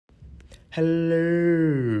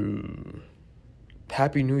Hello.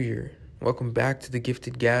 Happy New Year. Welcome back to the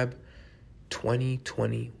Gifted Gab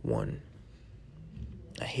 2021.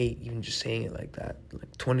 I hate even just saying it like that.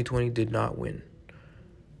 2020 did not win.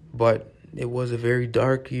 But it was a very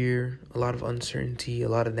dark year, a lot of uncertainty, a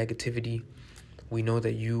lot of negativity. We know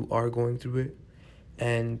that you are going through it.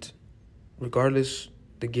 And regardless,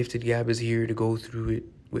 the Gifted Gab is here to go through it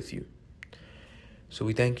with you. So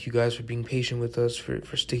we thank you guys for being patient with us,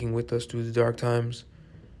 for sticking with us through the dark times.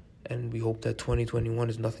 And we hope that 2021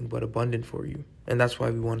 is nothing but abundant for you. And that's why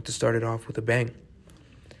we wanted to start it off with a bang.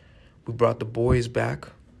 We brought the boys back,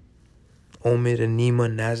 Omid and Neema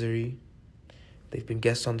and Nazeri. They've been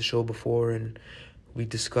guests on the show before, and we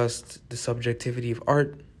discussed the subjectivity of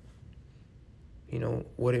art. You know,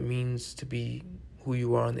 what it means to be who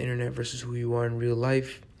you are on the internet versus who you are in real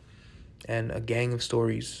life. And a gang of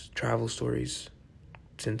stories, travel stories,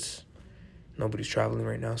 since nobody's traveling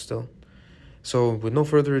right now still. So with no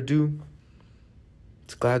further ado,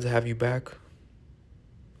 it's glad to have you back.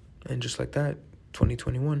 And just like that,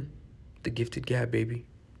 2021, the Gifted Gab, baby.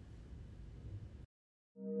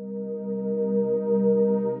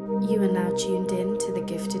 You are now tuned in to the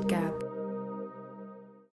Gifted Gab.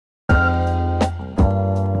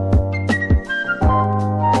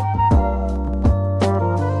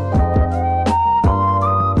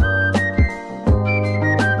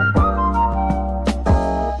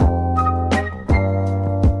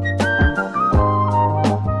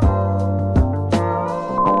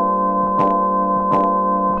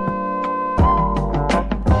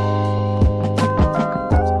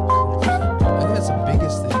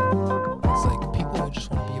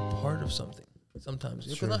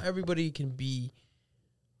 Because not everybody can be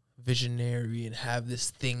visionary and have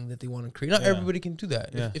this thing that they want to create. Not everybody can do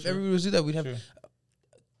that. Yeah. If everybody was to do that, we'd have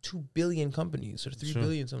 2 billion companies or 3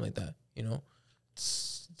 billion, something like that. You know,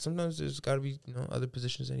 sometimes there's got to be other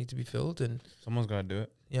positions that need to be filled, and someone's got to do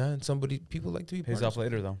it. Yeah, and people like to be pays off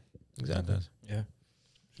later though. Exactly. Yeah.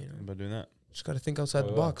 You know, about doing that, just got to think outside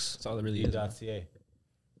the box. That's all it really is. .ca.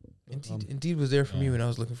 Indeed was there for me when I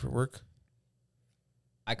was looking for work.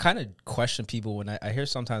 I kind of question people when I hear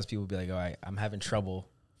sometimes people be like, "Oh, I'm having trouble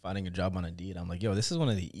finding a job on Indeed." I'm like, "Yo, this is one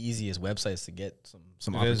of the easiest websites to get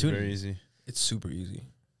some opportunity." It is very easy. It's super easy.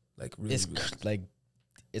 Like really, it's like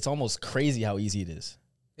it's almost crazy how easy it is.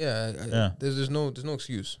 Yeah. There's no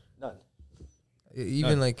excuse. None.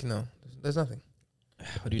 Even there's nothing.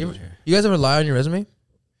 What do you do here? You guys ever lie on your resume?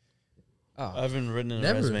 Oh, I haven't written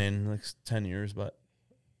a resume in like 10 years, but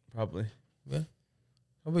probably. Yeah.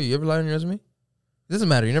 How about you? Ever lie on your resume? It doesn't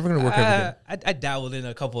matter. You're never going to work everything. I dabbled in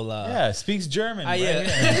a couple. Speaks German.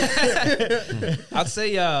 Yeah. I'd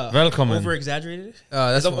say over-exaggerated.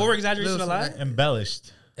 That's over-exaggeration a lot?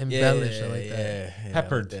 Embellished. I like that.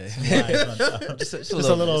 Peppered. just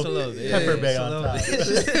a little pepper bay on top.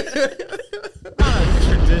 Not a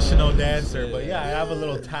traditional dancer, but I have a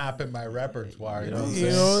little tap in my repertoire. You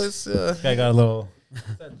know, it's I got a little.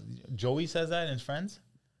 Joey says that in Friends.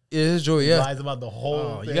 Yeah, it's Joey. Yeah, he lies about the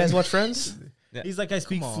whole. Thing. You guys watch Friends? Yeah. He's like, I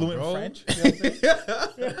speak fluent French. You know what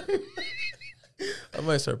I'm saying? I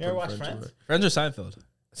might start putting watch Friends? Friends or Seinfeld?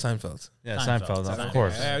 Seinfeld. Yeah, Seinfeld, of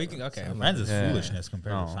course. Yeah, we can. Okay, Friends is foolishness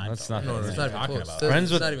compared to Seinfeld. That's not. No, it's not even close.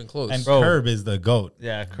 Friends it's not even close. And Curb is the GOAT.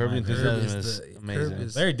 Yeah, Curb Enthusiasm is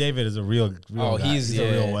amazing. Larry David is a real guy. He's a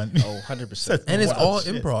real one. 100%. And it's all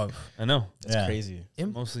improv. I know. It's crazy.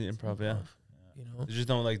 Mostly improv, yeah. You know, they just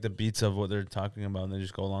don't like the beats of what they're talking about, and they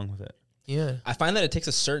just go along with it. Yeah, I find that it takes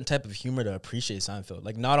a certain type of humor to appreciate Seinfeld.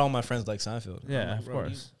 Like, not all my friends like Seinfeld. Yeah, of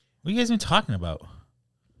course. What are you guys been talking about?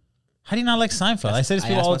 How do you not like Seinfeld? I say this to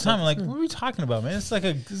people all the time. I'm like, what are we talking about, man? It's like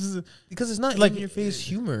because it's not like in your face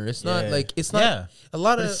humor. It's not like it's not a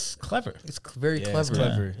lot of. It's clever. It's very clever. It's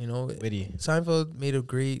clever. You know, witty. Seinfeld made a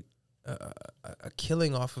great a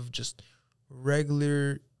killing off of just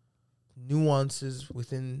regular nuances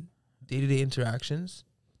within day-to-day interactions,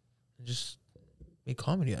 and just make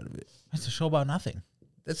comedy out of it. It's a show about nothing.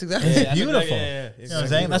 That's exactly beautiful. Yeah. You know what I'm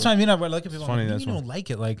saying? That's what I mean. I look at people. Funny, maybe you don't like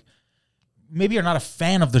it. Like, maybe you're not a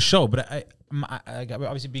fan of the show, but I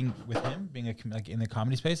obviously being with him, being like in the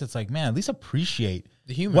comedy space, it's like, man, at least appreciate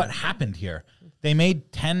the humor. What happened here? They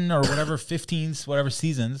made 10 or whatever, 15, whatever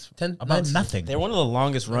seasons about nothing. They're one of the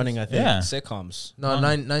longest running, I think, sitcoms. No,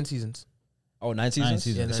 nine seasons. Oh, 9 seasons? 9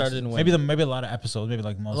 seasons. Yeah, it started in maybe a lot of episodes, maybe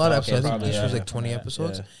like most. A lot of episodes. Okay, I think this was like 20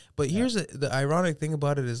 episodes. Yeah. But here's the ironic thing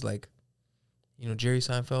about it is, like, Jerry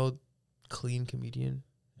Seinfeld, clean comedian,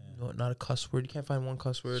 not a cuss word. You can't find one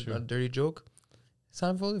cuss word, not a dirty joke.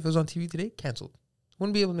 Seinfeld, if it was on TV today, canceled.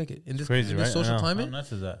 Wouldn't be able to make it in this crazy, in this social climate. How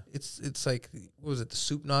nuts is that? It's like, what was it? The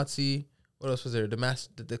Soup Nazi what else was there?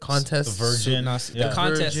 The contest, the Virgin, the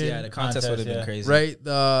contest. Yeah, the contest would have been crazy. Right.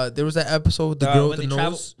 There was that episode with the girl with the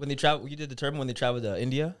nose. When they travel, you did the term when they traveled to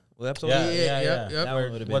India. What episode? Yeah. That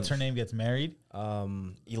one would've What's been, her name gets married?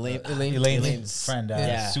 Elaine's friend,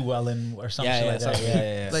 Sue Ellen or something like that.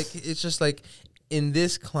 Yeah. Like it's just like in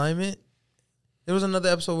this climate. There was another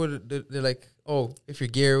episode where they're like, "Oh, if you're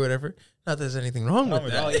gay or whatever, not that there's anything wrong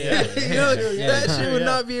with that." Oh yeah, that shit would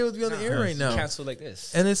not be able to be on the air right now. Cancel like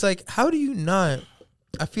this. And it's like, how do you not?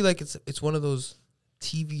 I feel like it's one of those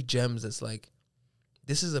TV gems that's like,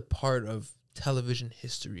 this is a part of television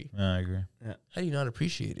history. Yeah, I agree. Yeah. How do you not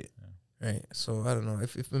appreciate it? Yeah. Right. So I don't know.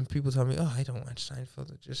 If when people tell me, "Oh, I don't watch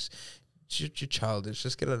Seinfeld," you're childish.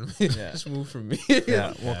 Just get out of me. Yeah. Just move from me.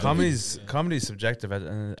 Yeah. Well, comedy's subjective at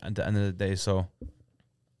the end of the day. So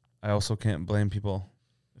I also can't blame people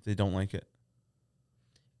if they don't like it.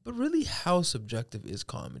 But really, how subjective is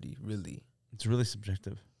comedy? Really, it's really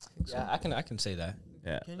subjective. Yeah, I can say that.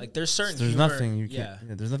 Yeah, like there's certain. There's humor, nothing you can't.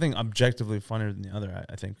 Yeah, there's nothing objectively funnier than the other.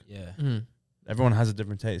 I think. Yeah. Mm-hmm. Everyone has a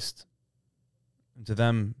different taste. And to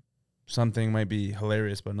them, something might be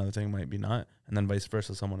hilarious, but another thing might be not, and then vice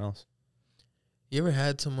versa, someone else. You ever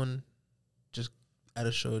had someone just at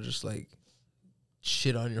a show just like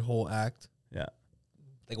shit on your whole act? Yeah.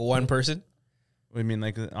 Like one person? What do you mean,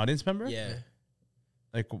 like an audience member? Yeah.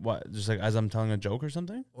 Like what? Just like as I'm telling a joke or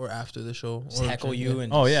something? Or after the show? Just heckle you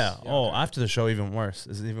and after the show, even worse.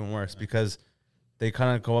 It's even worse because they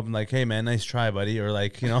kind of go up and like, "Hey man, nice try, buddy," or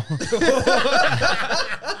like, you know, or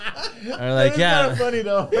like, "Yeah." Not funny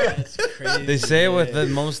though. That's crazy. They say it with the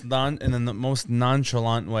most most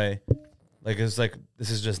nonchalant way, like it's like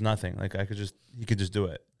this is just nothing. Like he could just do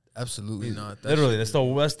it. Absolutely not. Literally, that's the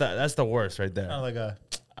worst right there. Kind of like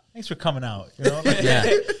thanks for coming out. You know? Yeah.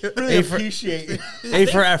 Really appreciate it. A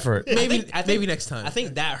for effort. Maybe next time. I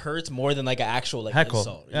think that hurts more than like an actual like heckle.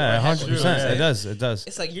 insult. Yeah, 100%. It does. It does.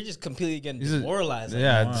 It's like you're just completely getting demoralized.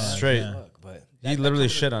 Yeah, it's straight. Yeah. But he literally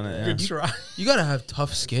shit on it. Good Yeah. try. You gotta have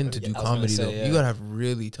tough skin to do comedy though. Yeah. You gotta have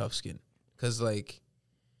really tough skin, because like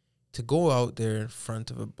to go out there in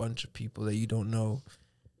front of a bunch of people that you don't know,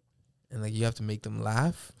 and like you have to make them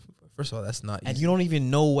laugh. First of all, that's not easy. And you don't even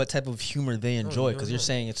know what type of humor they enjoy because you you're don't.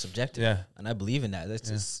 saying it's subjective. Yeah. And I believe in that. That's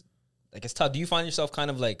just like it's tough. Do you find yourself kind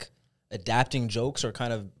of like adapting jokes or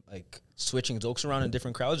kind of like switching jokes around in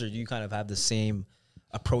different crowds, or do you kind of have the same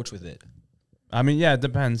approach with it? I mean, yeah, it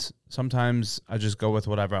depends. Sometimes I just go with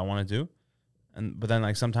whatever I want to do, but then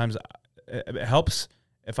like sometimes it helps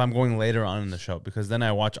if I'm going later on in the show because then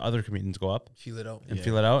I watch other comedians go up, feel it out,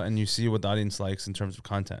 and you see what the audience likes in terms of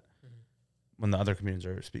content when the other comedians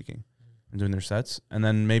are speaking and doing their sets, and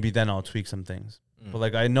then maybe then I'll tweak some things. But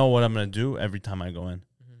like I know what I'm gonna do every time I go in.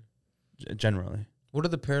 Generally, what are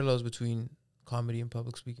the parallels between comedy and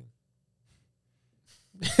public speaking?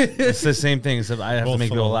 it's the same thing, except I have to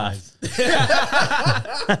make people laugh.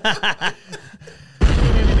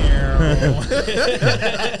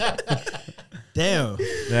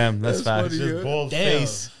 Damn, that's fast. Just bold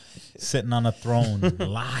face sitting on a throne.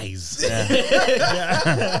 Lies.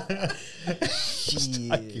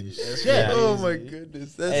 Oh my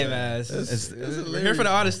goodness. Hey man, we're here for the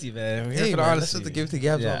honesty, man. We're here for the honesty. That's what the Give to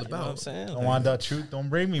Gab's all You know what I'm about. saying? Don't want that truth. Don't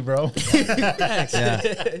bring me, bro.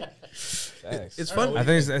 Facts. It's fun. I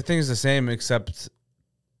think it's the same, except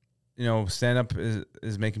stand up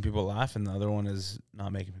is making people laugh, and the other one is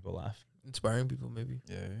not making people laugh. Inspiring people, maybe.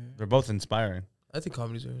 Yeah. They're both inspiring, I think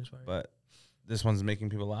comedy's very inspiring. but this one's making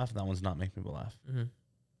people laugh, and that one's not making people laugh. Mm-hmm.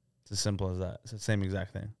 It's as simple as that. It's the same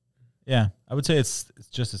exact thing. Yeah, I would say it's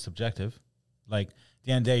just as subjective. Like at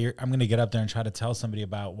the end of the day, I'm going to get up there and try to tell somebody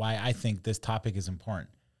about why I think this topic is important.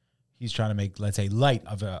 He's trying to make, let's say, light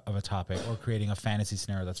of a topic or creating a fantasy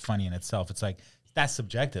scenario that's funny in itself. It's like that's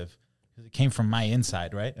subjective because it came from my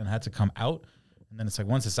inside, right, and had to come out. And then it's like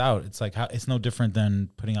once it's out, it's like it's no different than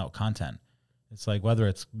putting out content. It's like whether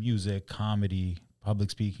it's music, comedy, public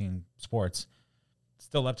speaking, sports, it's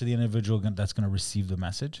still up to the individual that's going to receive the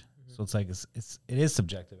message. So it's like it is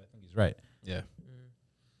subjective. I think he's right. Yeah.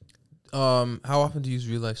 How often do you use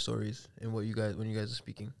real life stories in when you guys are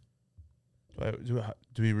speaking? Do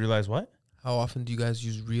we realize what? How often do you guys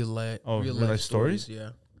use real life stories? Yeah.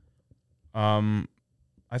 I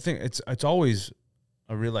think it's always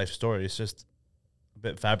a real life story. It's just a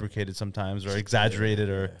bit fabricated sometimes or exaggerated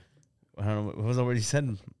or I don't know what was the word he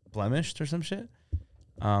said, blemished or some shit.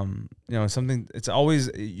 Something. It's always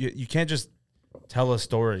you can't just tell a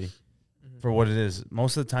story for what it is.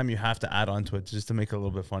 Most of the time, you have to add on to it just to make it a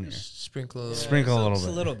little bit funnier. Sprinkle a little Just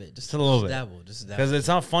a little bit. Just a little bit. Dabble. Because it's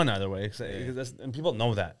not fun either way. And people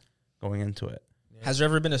know that going into it. Has there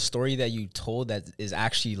ever been a story that you told that is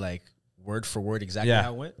actually like word for word exactly Yeah.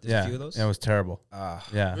 how it went? There's Yeah. a few of those? Yeah, it was terrible. Ah,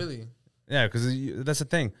 Yeah. Really? Yeah, because that's the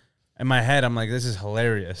thing. In my head, I'm like, this is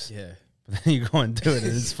hilarious. yeah. But then you go and do it,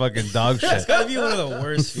 and it's fucking dog It's shit. gotta be one of the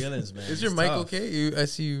worst feelings, man. Is your It's mic tough. okay? I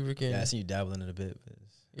see you freaking. Yeah, I see you dabbling it a bit. But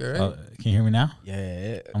You're right. Can you hear me now?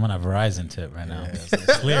 yeah. I'm on a Verizon tip right now. Yeah,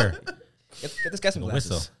 It's clear. Get this guy some The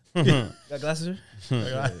glasses. whistle. Got glasses?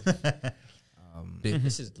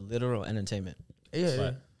 This is literal entertainment. yeah.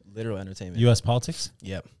 What? Literal entertainment. U.S. politics.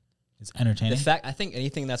 Yep. It's The entertaining. fact, I think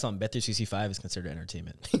anything that's on Bet365 is considered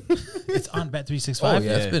entertainment. It's on Bet365. Oh yeah,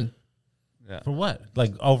 Yeah. it's been. Yeah. For what?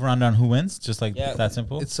 Like over under on who wins? Just like Yeah. that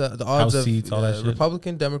simple? It's the House odds of seats, all that shit.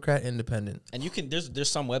 Republican, Democrat, Independent. And you can there's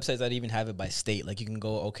some websites that even have it by state. Like you can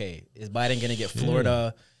go, okay, is Biden gonna get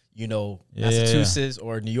Florida, Yeah, Massachusetts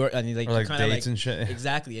or New York? And like Or you like kind of dates like and shit.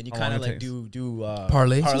 exactly, and you How kind of long it like takes. do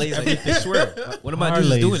Parlays? Parlays. Like, I swear, one of my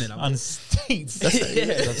dudes is doing it. on states. Yeah,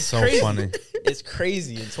 That's it's so crazy. funny. It's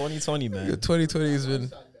crazy in 2020, man. 2020 has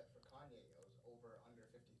been.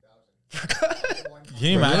 Can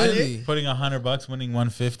you imagine Really? putting $100, winning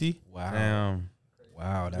 150? Wow, Damn.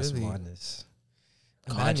 wow, that's Really? madness.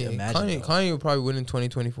 Kanye, Imagine though. Kanye will probably win in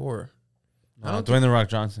 2024. I don't Dwayne the Rock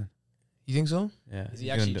Johnson. You think so? Yeah. Is he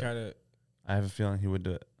he's actually gonna do it. trying to? I have a feeling he would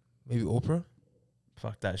do it. Maybe Oprah.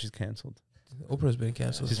 Fuck that. She's canceled. Oprah's been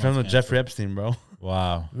canceled. She's friends with canceled. Jeffrey Epstein, bro.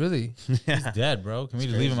 Wow. Really? He's dead, bro. Can we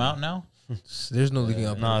just leave him out now? There's no leaking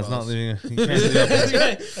up. No, it's not profiles. leaving. You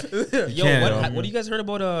can't leave up. Yo, can't, what do you guys heard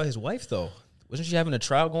about his wife though? Wasn't she having a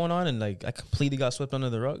trial going on and like I completely got swept under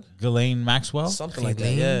the rug? Ghislaine Maxwell? Something like that.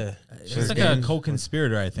 Ghislaine? Yeah. She's like a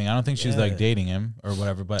co-conspirator, I think. I don't think she's like Yeah. dating him or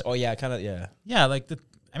whatever. But Oh yeah, kind of. Yeah. yeah, like the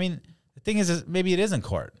thing is maybe it is in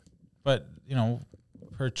court, but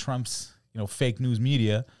per Trump's fake news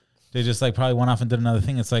media, they just like probably went off and did another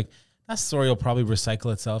thing. It's like that story will probably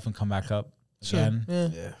recycle itself and come back up again. Yeah.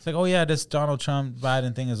 Yeah. It's like, oh yeah, this Donald Trump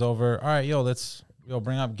Biden thing is over. All right, let's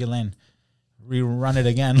bring up Ghislaine, rerun it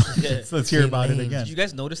again. let's hear about it again. Did you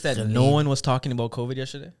guys notice that no one was talking about COVID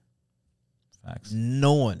yesterday? Facts.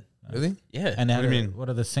 No one. Really? Yeah. And What do you mean? What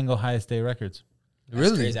are the single highest day records? That's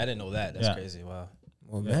Really? crazy. I didn't know that. That's Yeah. crazy. Wow.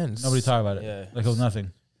 Well, Yeah. man. Nobody talked about it. Yeah. Like it was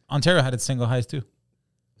nothing. Ontario had its single highest too,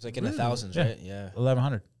 It's like in the Really? thousands, Yeah. right? Yeah.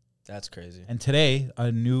 1,100. That's crazy. And today,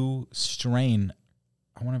 a new strain.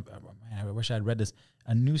 I wish I had read this.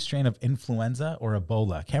 A new strain of influenza or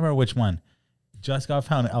Ebola. Can't remember which one. Just got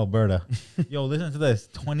found in Alberta. Yo, listen to this.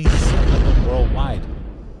 27 of them worldwide.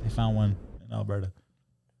 They found one in Alberta.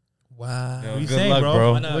 Wow. Yo, What are you good saying, luck,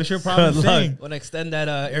 bro? bro. What's your problem Good saying? Want to extend that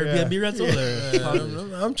Airbnb rental?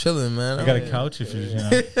 Or? I'm chilling, man. I got a couch if you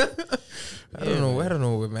I don't know. I don't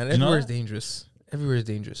know, man. You know Everywhere's that? dangerous. Everywhere's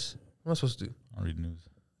dangerous. What am I supposed to do? I'll read news.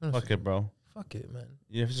 Fuck it, bro. Fuck it, man.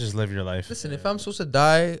 You have to just live your life. Listen, if I'm supposed to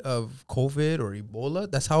die of COVID or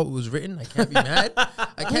Ebola, that's how it was written. I can't be mad.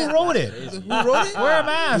 I can't. Who wrote it? Who wrote it? Wear a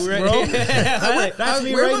mask, bro. I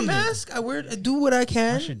me wear my writing it. mask. I do what I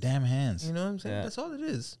can. Wash your damn hands. You know what I'm saying? Yeah. That's all it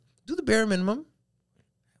is. Do the bare minimum.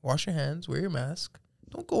 Wash your hands. Wear your mask.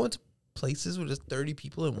 Don't go into places with just 30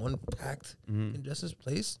 people in one packed congested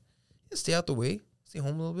place. Just stay out the way. Stay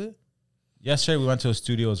home a little bit. Yesterday, we went to a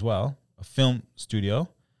studio as well, a film studio.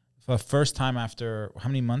 For the first time after, how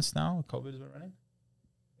many months now COVID has been running?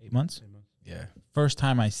 8 months? Yeah. First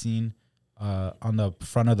time I seen on the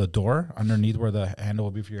front of the door, underneath where the handle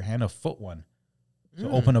will be for your hand, a foot one. So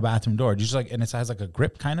open a bathroom door. Just like, and it has like a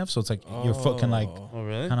grip kind of, so it's like your foot can like Oh,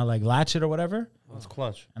 really? kind of like latch it or whatever. That's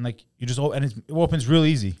clutch. And like you just open, and it opens real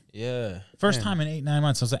easy. Yeah. First time in 8-9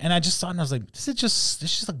 months. I was like, and I just saw it and I was like, this is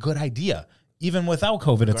just a good idea. Even without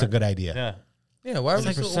COVID, it's a good idea. Yeah. Yeah, why are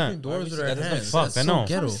we still 100%. opening doors with our That doesn't make hands? sense. That's Fuck, I know. So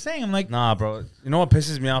ghetto. I'm saying, I'm like, Nah, bro. You know what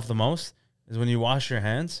pisses me off the most is when you wash your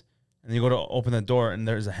hands and you go to open the door and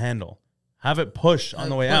there's a handle. Have it push on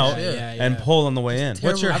the way push, out yeah. and pull on the way in.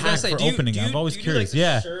 what's your I was gonna hack say, for do you- opening? do you- I'm always do you do, like, curious. the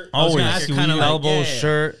Yeah. shirt? I was Always. gonna ask you, Kinda will you- like- Elbow, yeah.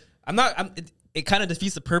 shirt. I'm not. It kind of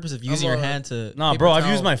defeats the purpose of using your hand to. Nah, Paper bro. I've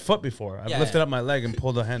towel. used my foot before. I've Yeah. lifted up my leg and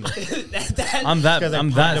pulled the handle. that, I'm that. Guys, like, I'm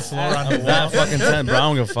put that. the floor on the I'm that wall. fucking ten, bro. I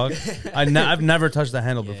don't give a fuck. I've never touched the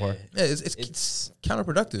handle before. Yeah, it's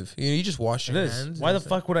counterproductive. You just wash It your is. hands. Why the and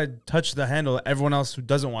fuck would I touch the handle that everyone else who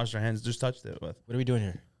doesn't wash their hands just touched it with? What are we doing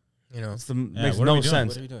here? You know, It's makes what are no we doing?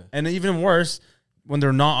 sense. What are we doing? And even worse, when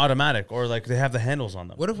they're not automatic or like they have the handles on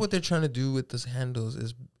them. what if what they're trying to do with these handles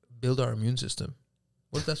is build our immune system?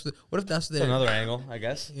 What if that's That's their another angle, I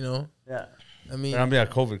guess. You know, Yeah. I mean, They're gonna be a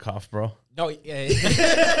COVID cough, bro. No, yeah.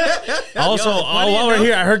 Also, funny while we're enough-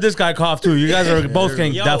 here, I heard this guy cough too. You guys are both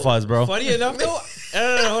getting Yo, deaf fuzz, bro. Funny enough, though.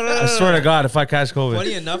 I swear to God, if I catch COVID,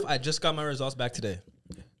 Funny enough, I just got my results back today.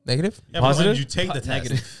 negative. Yeah, but when Positive? did you take the test?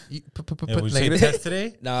 Negative. You Yeah, would you take the negative. test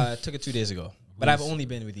today? Nah, I took it 2 days ago. But I've only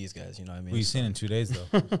been with these guys. You know what I mean? What you seen in 2 days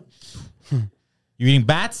though? You eating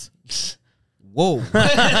bats? Whoa,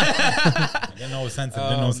 Didn't know it was sensitive.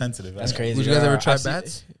 Didn't know it was sensitive. that's crazy. Would you guys ever try I've seen-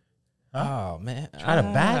 bats? Oh man, Tried a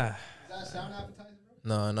bat?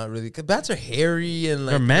 No, not really. 'Cause bats are hairy and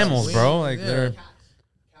like They're mammals, wings, bro. Like yeah. they're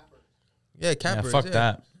yeah, cat yeah. birds, Fuck yeah.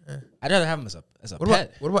 that. I'd rather have them as a What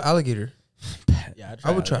pet. about alligator? Yeah,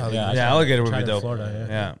 I would try alligator. I Yeah, tried- alligator would tried be in dope. Florida,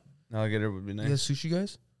 Yeah, alligator would be You nice. guys sushi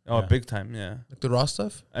guys? Oh, Yeah. big time. Yeah, Like the raw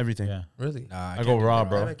stuff? everything. Yeah. Really? Nah, I go raw, I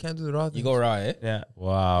bro. can't do the raw. You things. go raw, eh? Yeah.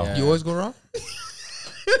 Wow. Yeah. You always go raw?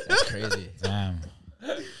 That's crazy. Damn.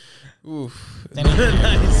 Oof. Can't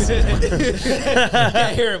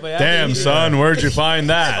hear it, but Damn, son, where'd you find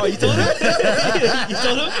that? Oh, you told him? You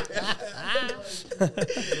told him?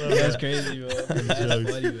 That's crazy, bro.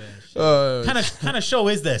 That's funny, man. Kind of show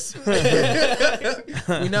is this?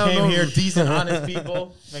 We now Came know here, decent, honest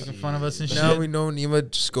people making fun of us and shit. Now we know Neema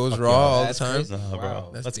just goes raw all the That's time. crazy. Nah, bro. Wow.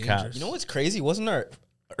 That's That's dangerous. cat. You know what's crazy? Wasn't our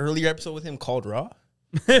earlier episode with him called Raw?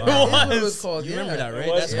 It What it was. called? You Yeah. remember that, right?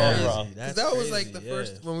 It was That's called crazy. Raw. 'Cause That's that was crazy, like the yeah.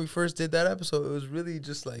 first when we first did that episode. It was really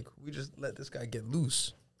just like we just let this guy get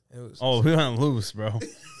loose. It was Oh, we went loose, bro.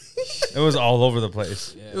 It was all over the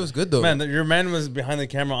place. it was good though. Man, your man was behind the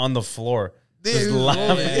camera on the floor. Yeah, Just he was laughing.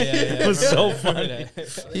 rolling. It was so funny. Kevin,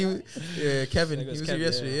 It he was was Kevin, here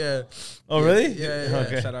yesterday. Yeah. Oh, really? Yeah, yeah.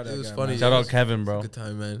 Okay. Shout out to It was that guy, funny. man. Shout It out was Kevin, bro. Good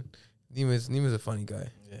time, man. Neema's a funny guy.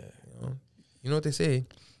 Yeah. You know what they say?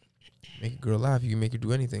 Make a girl laugh, you can make her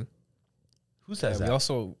do anything. Who says We that?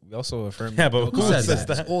 also affirmed. Yeah, but Bill who Cosby. says that?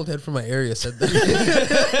 This old head from my area said that.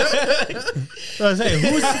 I was saying,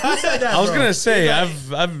 who said that? I was bro? gonna say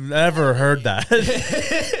I've never heard that.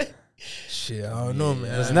 Shit, I don't know,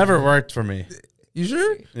 man. It's never worked for me. You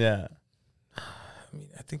sure? Yeah, I mean,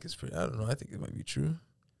 I think it's pretty. I don't know. I think it might be true.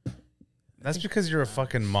 that's because you're a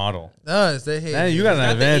fucking model. No, it's that. Hey, Man, you got an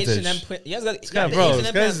Got the advantage. H&M you guys got, guy, you got the bro, H&M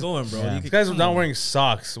this pants guy's- going, bro. yeah. You This could- guy's come not on. wearing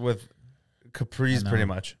socks with capris, I know. pretty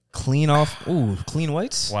much. Clean off. Ooh, clean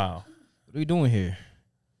whites. Wow, What are we doing here?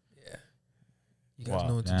 you guys Wow.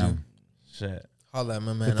 know what to do. Damn. shit. Holla at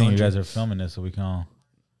my man. Good thing you Andre. guys are filming this so we can all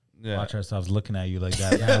Yeah, watch ourselves looking at you like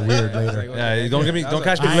that. Kind of weird later. yeah. You don't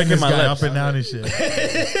catch me Eyeing licking this my guy lips. up and down and shit.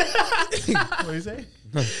 What do you say?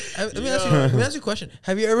 Let me ask you a question.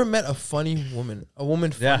 Have you ever met a funny woman? A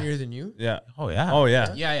woman Yeah. funnier than you? Yeah. Oh yeah. Oh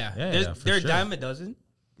yeah. Yeah. Yeah, There's, yeah, for there are sure. dime a dozen.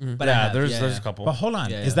 Mhm. But I Yeah, have, there's a couple. But hold on,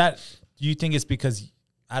 Yeah, is yeah. that? Do you think it's because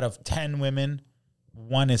out of 10 women,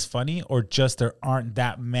 one is funny, or just there aren't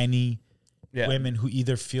that many Yeah. women who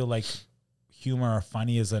either feel like humor or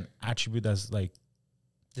funny is an attribute that's like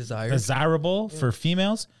Desire. desirable for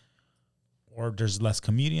females, or there's less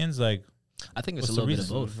comedians? Like I think it's What's a the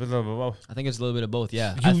little bit of both. I think it's a little bit of both.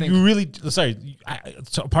 Yeah. I you, think you really sorry.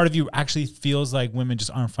 So part of you actually feels like women just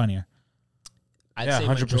aren't funnier. I'd Yeah, say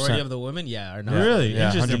 100%. majority of the women, are not. Really Yeah,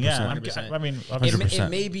 interesting. Yeah, 100%. I mean, It, obviously- it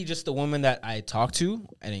may be just the women that I talk to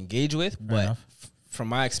and engage with, but enough. from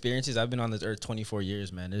my experiences, I've been on this earth 24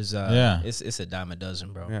 years, man. There's Yeah. it's a dime a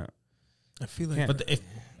dozen, bro. Yeah. I feel like. but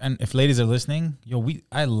if ladies are listening,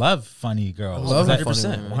 I love funny girls. I love That-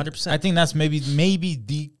 100%. funny 100%. I think that's maybe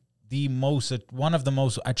the most one of the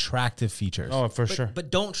most attractive features. Oh, for sure. But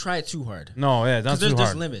don't try it too hard. No, yeah, not 'Cause too there's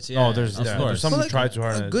hard. limits, Oh, yeah. there's Of yeah, course. there's some But who like, try too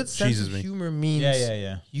hard a and it good sense cheeses of me. humor means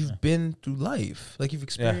yeah. you've been through life. Like you've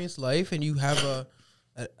experienced life and you have a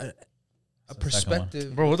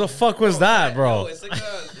perspective. Bro, what the fuck was that, bro? It's like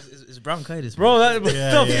it's bronchitis, Bro, that what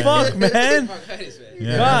Yeah, the yeah. fuck, man? bronchitis, man.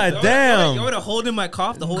 Yeah. God You damn. want to hold in my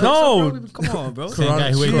cough the whole No. episode, bro? Come on, bro. Same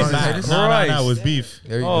guy who ate his back. Christ. No, it was beef.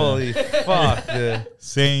 There you Holy fuck, dude.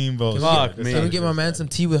 Same bullshit. Fuck go. me. Can we get my man some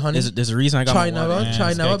tea with honey? There's a reason I got China, my water. bro. Man, China,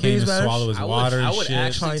 this guy what can't baby's even matters? swallow his water I and would shit.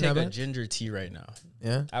 actually China, take a man. ginger tea right now.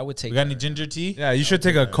 Yeah. I would take. We got any that. ginger tea? Yeah, you should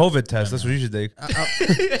take a COVID test. That's what you should take.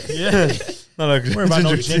 Yeah. Not a Worry about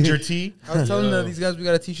no ginger ginger tea. tea. I was telling these guys we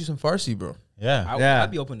gotta teach you some Farsi, bro. Yeah. Yeah.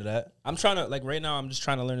 I'd be open to that. I'm trying to right now. I'm just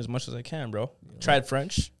trying to learn as much as I can, bro. Tried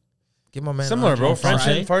French. Get my man. Similar, Andre bro. on French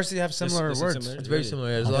Farsi. and Farsi have similar This is words. similar. It's very similar.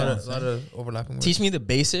 Yeah, there's a lot of overlapping words. Teach me the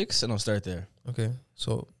basics, and I'll start there. Okay,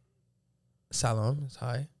 so salam is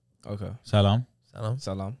hi. Okay. Salam. Salam.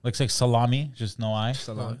 Salam. Looks like salami, just no I.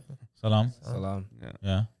 Salam. Salam. Salam.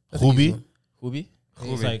 Yeah. That's an easy Hubi. one. Hubi.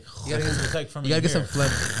 It's like it's like from You gotta get some here. phlegm.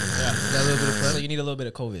 You got a little bit of So phlegm. you need a little bit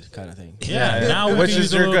of COVID kind of thing. Yeah. Now we Which can is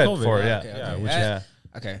use a you're little good COVID. for, Yeah. yeah. Okay, Yeah. okay. Which Yeah.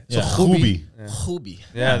 Okay. yeah. So Hubi. Hubi.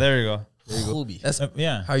 Yeah, there you go. Hubi. That's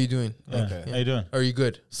Yeah. how you doing? Yeah. Okay. How you doing? Are you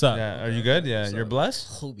good? Sup? Yeah, are you good? Yeah, you're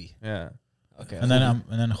blessed? Hubi. Yeah. Okay. And then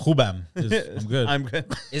Hubam. I'm good. I'm good.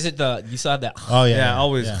 Is it you saw that Oh yeah. Yeah,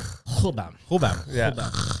 always. Yeah. Hubam? Hubam. Yeah.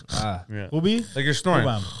 Ah. Yeah. Hubi. Like you're snoring.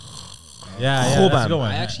 Hubam. Yeah. That's a good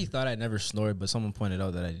one. I actually thought I never snored, but someone pointed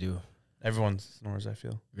out that I do. Everyone snores, I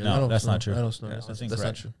feel. I No, don't that's snore. not true. I don't snore. Yeah, that's that's not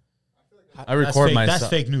incorrect. true. I record myself. That's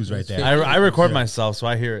fake news right there. I record myself, so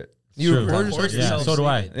I hear it. You True. record Record yourself? Yeah, so do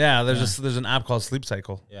I. Yeah, there's an app called Sleep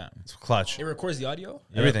Cycle. Yeah. It's clutch. It records the audio.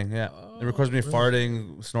 Everything, yeah. It records me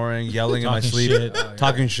farting, snoring, yelling in my Talking sleep, shit.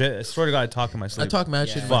 talking shit. I swear to God, I talk in my I sleep. talk mad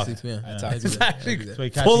shit in my Fuck. sleep. Yeah, Yeah. I do It's that. actually I do that. So he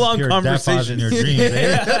catches Full-on pure death odds in your dreams.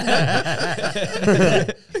 Eh?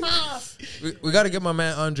 We got to get my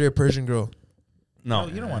man Andre a Persian girl. No,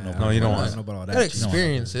 You don't want no. No, you don't I want don't know about all Gotta that.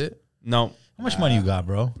 experience it. no. How much money you got,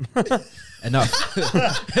 bro? Enough.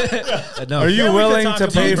 Enough. Are you Yeah, we willing can to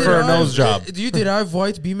talk pay about for a it. nose job? Do you did I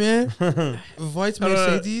white B man? White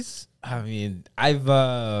Mercedes? I mean, I've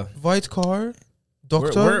White car?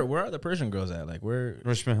 Doctor? where are the Persian girls at? Like where?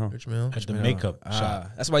 Richmond Hill. Rich Mill. At the makeup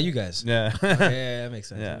shop. That's why you guys. Yeah. Yeah, that makes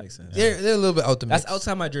sense. Yeah. That makes sense. They're a little bit out the mix. That's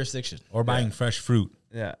outside my jurisdiction. Or buying fresh fruit,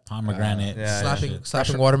 Yeah. pomegranate. Yeah.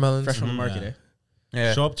 Slapping watermelons. Fresh from the market, Yeah. eh?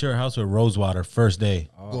 Yeah. Show up to your house with rose water first day.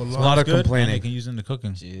 Oh, A lot of Good, and they complaining. can use it in the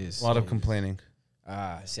cooking. jeez. A lot of complaining.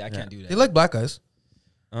 See, I can't do They that. like black guys.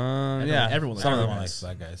 Yeah. everyone Some of Everyone them. likes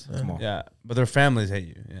black guys. Come on. Yeah. But their families hate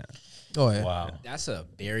you. Yeah. Oh yeah. Wow. That's a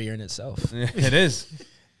barrier in itself. It is.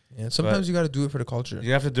 Yeah. Sometimes you got to do it for the culture.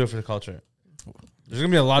 You have to do it for the culture. There's going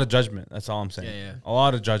to be a lot of judgment. That's all I'm saying. Yeah, yeah. A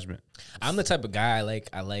lot of judgment. I'm the type of guy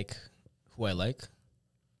I like who I like.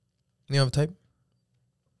 You have a type?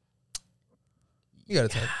 You got a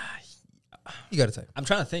type. You got a type. I'm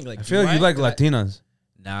trying to think. Like, I feel like you like Latinas.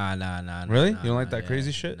 Nah. Really? Nah, You don't like that yeah.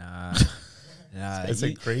 crazy shit? Nah. Nah. That's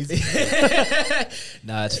you- crazy.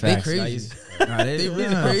 Nah, it's They facts. crazy. Nah, They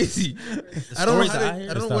really crazy. I don't know. stories How that I they,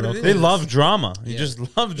 hear- I don't know what it is. They love drama. You Yeah.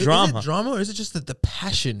 just love Is it drama. drama or is it just the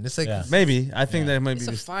passion? It's like Yeah. Maybe. I think that might It's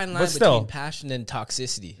be. a fine but line still. between passion and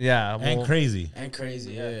toxicity. Yeah. And well, crazy. And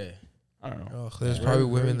crazy, yeah. I don't know. oh, there's probably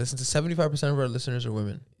women. Listen to 75% of our listeners are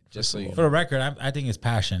women. Just so you For the record, I think it's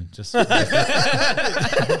passion. Just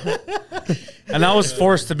And I was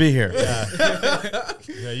forced to be here.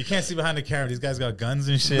 yeah, you can't see behind the camera. These guys got guns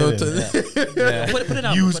and shit. No, and Yeah. Put it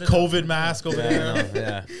out. use put it out. COVID mask over there. Yeah,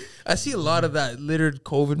 yeah. I see a lot of that littered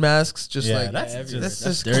COVID masks. Just Yeah, like that's that's just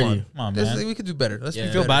just dirty. come on. Come on, Let's- man. we could do better. Let's Yeah. be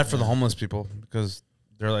I feel better. bad for the homeless people because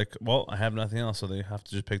they're like, well, I have nothing else, so they have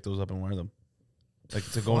to just pick those up and wear them, like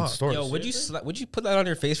to go into Fuck. stores. Yo, would you put that on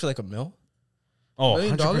your face for like a mil? Oh, $1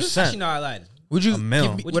 million? 100%. Actually, no, I lied. Would you? A mil.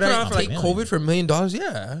 give me- Would Would you put I on for take like- COVID for $1 million?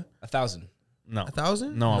 Yeah, 1,000. No,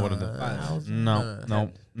 1,000. No, I wouldn't do it.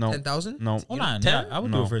 No. 10,000. No. Hold on. 10? Yeah, I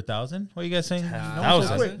would do No. it for 1,000. What are you guys saying?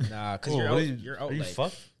 $1,000? Nah, because Oh, you're what out. are you- You're out Are you like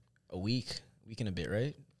fucked? a week and a bit,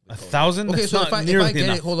 right? 1,000? Okay, That's so not if I nearly get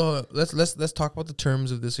enough. it, hold on. Let's talk about the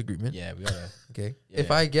terms of this agreement. Yeah, we gotta. Okay. Yeah.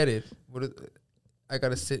 If I get it, I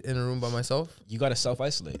gotta sit in a room by myself. You gotta self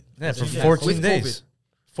isolate. Yeah, for Yeah, 14 with days.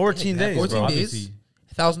 14 days, 14 bro. days? Obviously.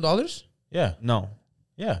 $1,000. Yeah. No,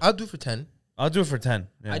 Yeah. I'll do it for 10. I'll do it for 10.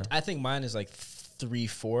 Yeah. I think mine is like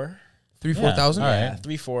 3-4. 3,000-4,000. all right. Yeah,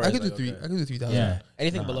 3-4. I is could do like, 3. okay. I could do 3,000. Yeah.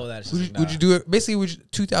 Anything below that is just Would you, like, would nah. you do it? Basically, would you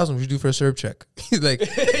 2,000? Would you do for a serve check? Like,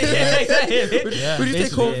 Yeah, exactly. Yeah. Would you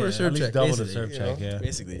take home for a At serve least check? double the Basically, serve you check, know, yeah.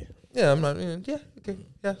 Basically. Yeah, I'm not. Yeah, okay.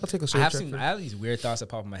 Yeah, I'll take a serve I check. have these weird thoughts that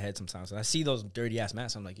pop in my head sometimes. And I see those dirty ass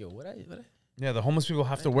masks. I'm like, yo, what I Yeah, the homeless people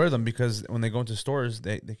have to wear them because when they go into stores,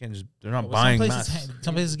 they can't just, they're not Well, buying some masks.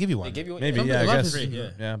 places give you one. they give you one? Maybe, Some- yeah, a I lot of guess. places Yeah.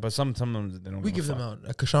 Yeah, but some of them, they don't We give give a them fuck. out.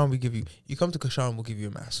 At Kashan, we give you. You come to Kashan, we'll give you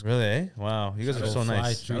a mask. Really, eh? Wow, you guys are so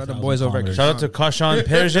nice. Shout out to boys over at Shout out to Kashan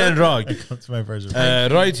Persian Rug. Come to my version.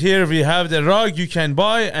 Right here we have the rug you can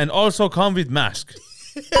buy and also come with mask.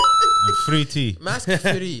 And free tea. Mask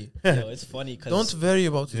free. Yo, it's funny because Don't worry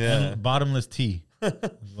about it. Yeah. And bottomless tea as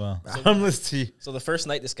well. Homeless tea. So the first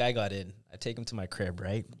night this guy got in, I take him to my crib,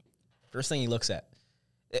 right? First thing he looks at,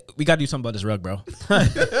 we got to do something about this rug, bro.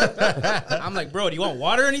 I'm like, bro, do you want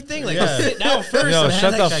water or anything? Like, Yeah. sit down first. Yo, man.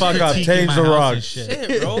 shut the Like, fuck up. Critiquing Change my the house rug. and shit.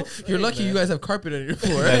 shit, bro. You're lucky you guys have carpet on your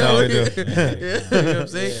floor. I know, we do. You know what I'm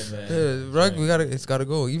saying? Rug, it's gotta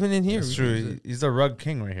go. Even in here. That's we true. can He's the rug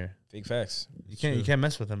king right here. Big facts. You can't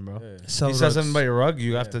mess with him, bro. sell He says rugs. something about your rug,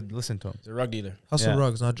 you have to listen to him. He's a rug dealer. Hustle Yeah.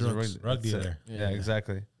 rugs, not He's a drugs. Rug That's it. dealer. Yeah,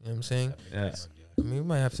 exactly. You know what I'm saying? Yeah. I mean,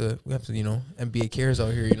 we have to, NBA cares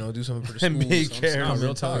out here, do something for the schools. NBA some- cares. some-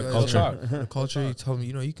 Real talk. some- Culture. The culture, you tell me,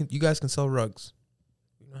 you guys can sell rugs.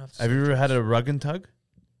 You don't have to Have you ever had a rug and tug?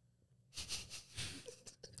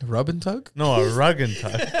 rub and tug? No, a rug and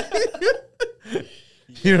tug.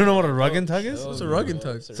 You don't know what a rug and tug is? What's a rug and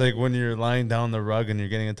tug? It's like when you're lying down the rug and you're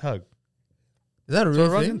getting a tug. Is that a It's real a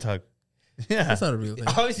rug thing? and tug. Yeah. That's not a real thing.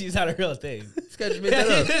 Obviously, it's not a real thing. This guy just made that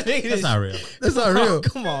up. That's not real. That's not real.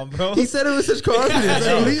 Come on, bro. He said it with such confidence.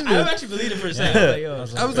 I believed I it. actually believed it for a second. Like, yo,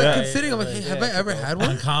 I was like considering. I'm like, hey, have I ever had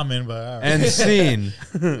one? Uncommon, but all right. And scene.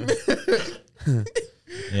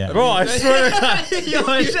 Yeah. Bro, I swear to God.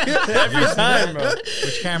 Every time, bro.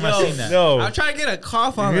 Which camera seen that? Yo, I'm trying to get a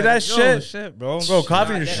cough on. You hear that shit? Shit, bro. Bro, cough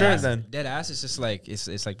in your dead shirt ass, then. Dead ass is just like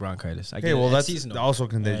it's like bronchitis. I okay, get well it. that's seasonal. also Yeah,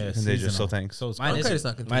 contagious. Contagious. So seasonal. thanks. So it's Mine Bronchitis isn't.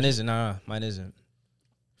 not contagious. Mine isn't. Nah, mine isn't.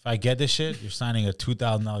 if I get this shit, you're signing a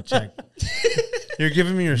 $2,000 check. You're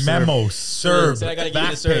giving me your syrup. Memo, serve, So I gotta give you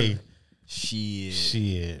back the syrup. pay. Shit.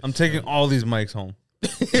 Shit. I'm taking all these mics home.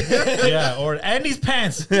 Yeah, and these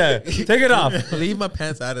pants. Yeah, take it off. Leave my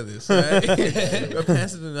pants out of this. All right? My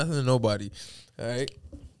pants do nothing to nobody. All right.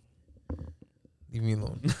 Leave me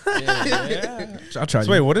alone. Yeah. I'll try.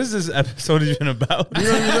 So wait, what is this episode even about?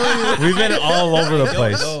 We've been all over the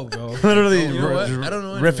place. No, bro. Literally, You know what? I don't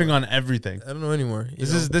know riffing anymore. on everything. I don't know anymore.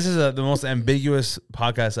 This is the most ambiguous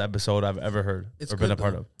podcast episode I've ever heard It's or been good, a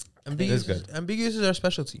part though. of. ambiguous. It is good. Ambiguous is our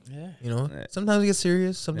specialty. Yeah. You know, Yeah. sometimes we get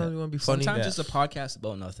serious. Sometimes Yeah. we want to be funny. Sometimes Yeah. it's a podcast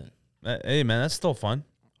about nothing. Hey man, that's still fun.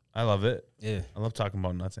 I love it. Yeah. I love talking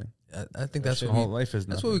about nothing. I think that's My what whole we, life is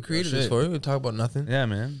that's nothing. what we created this shit. for. We talk about nothing. Yeah,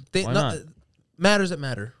 man. They, Why not, not? matters that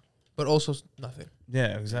matter, but also nothing.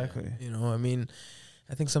 Yeah, exactly. You know, I mean,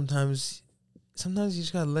 I think sometimes you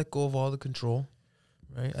just gotta let go of all the control,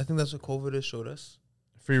 right? I think that's what COVID has showed us.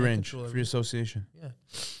 Free Can't range, control free association. Yeah,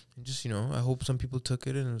 and just I hope some people took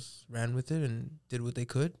it and ran with it and did what they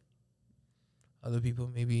could. Other people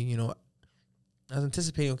maybe I was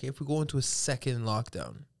anticipating. Okay, if we go into a second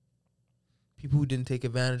lockdown, people who didn't take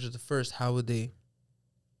advantage of the first, how would they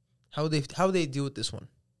deal with this one?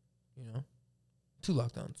 2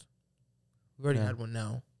 lockdowns. We already Yeah. had one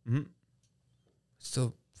now. Mm-hmm.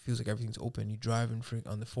 Still feels like everything's open. You drive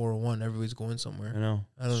on the 401, everybody's going somewhere. I know.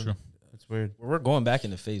 I don't know. It's weird. We're going back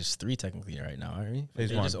into phase 3 technically right now, aren't we? Phase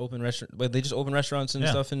they 1. just open restaurant, but they just open restaurants and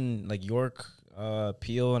Yeah. stuff in like York,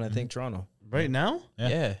 Peel, and I think Toronto. Right now? Yeah.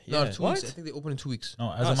 Yeah, No, yeah. 2 weeks. I think they open in 2 weeks.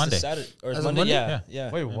 No, as No, of it's Monday. this Saturday or As it's of Monday. Monday? Yeah, Yeah.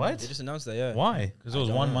 yeah. Wait, what? They just announced that. Yeah. Why? Because it was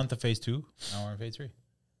I don't 1 know. month of phase 2. Now we're in phase 3.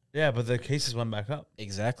 Yeah, but the cases went back up.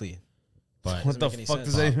 Exactly. But What the make any fuck sense.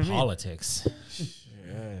 does that even mean? politics,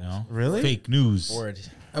 Yeah. you know, Really? fake news. Bored.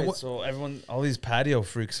 Right, so all these patio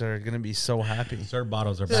freaks are gonna be so happy. Serve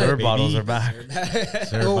bottles are back. Syrup baby. bottles are back.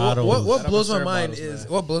 Serve Well, bottles. what Shout out blows to my syrup mind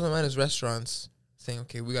bottles, is restaurants saying,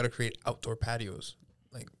 okay, we got to create outdoor patios,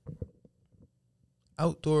 like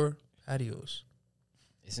outdoor patios.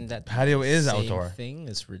 Isn't that Patio is same outdoor. thing?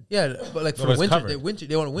 It's Yeah, but like No, for but it's winter, covered. they want to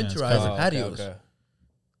Yeah, it's winterize covered. the patios. Okay.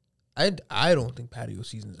 I don't think patio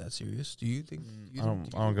season is that serious. Do you think? I don't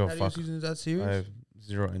give a patio fuck. season is that I serious? have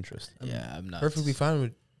zero interest. Yeah, I'm not Perfectly fine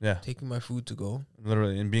with Yeah, taking my food to go.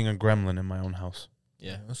 literally, and being a gremlin in my own house.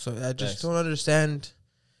 Yeah. So I just Facts. don't understand.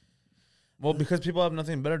 Well, because people have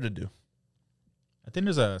nothing better to do. I think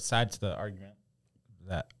there's a side to the argument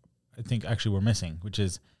that I think actually we're missing, which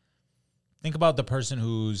is think about the person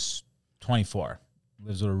who's 24,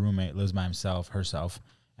 lives with a roommate, lives by himself, herself,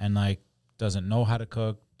 and like doesn't know how to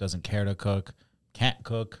cook, doesn't care to cook, can't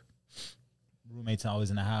cook. Roommate's always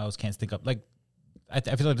in the house, can't stick up. Like I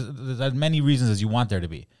feel like there's as many reasons as you want there to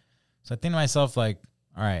be. So I think to myself, like,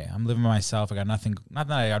 all right, I'm living by myself. I got nothing. Not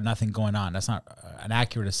that I got nothing going on. That's not an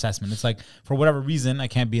accurate assessment. It's like for whatever reason, I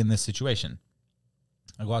can't be in this situation.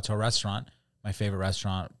 I go out to a restaurant, my favorite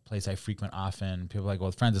restaurant, place I frequent often. People are like, well,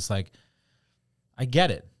 with friends, it's like, I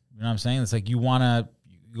get it. You know what I'm saying? It's like you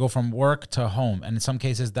go from work to home, and in some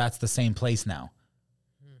cases, that's the same place now.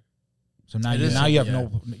 So now It you is, have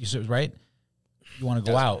yeah. right? You want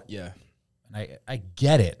to go out, Yeah. and I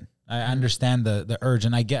get it. I understand the urge,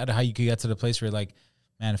 and I get how you could get to the place where you're like,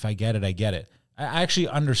 man, if I get it, I get it. I actually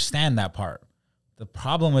understand that part. The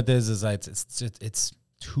problem with this is that it's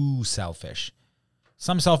too selfish.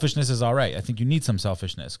 Some selfishness is all right. I think you need some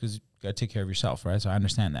selfishness because you got to take care of yourself, right? So I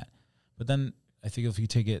understand that. But then I think if you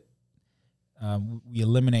take it, we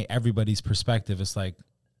eliminate everybody's perspective. It's like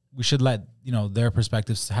we should let their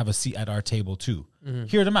perspectives have a seat at our table too.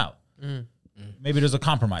 Hear them out. Maybe there's a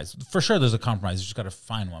compromise. For sure, there's a compromise. You just got to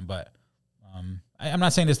find one. But I'm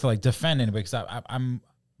not saying this to like defend anybody because I'm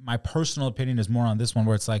my personal opinion is more on this one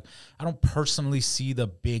where it's like I don't personally see the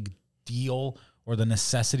big deal or the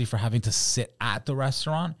necessity for having to sit at the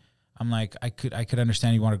restaurant. I'm like I could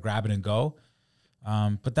understand you want to grab it and go,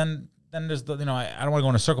 but then there's the I don't want to go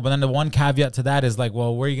in a circle. But then the one caveat to that is like,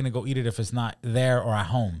 well, where are you gonna go eat it if it's not there or at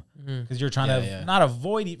home? Because you're trying to not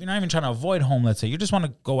avoid. You're not even trying to avoid home. Let's say you just want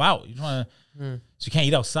to go out. You just want to. So you can't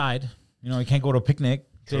eat outside. You can't go to a picnic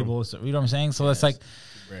table. So, you know what I'm saying? So it's like,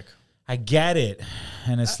 I get it,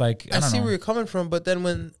 and it's like I don't see know. where you're coming from, but then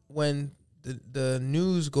when the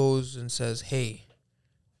news goes and says, "Hey,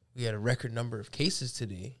 we had a record number of cases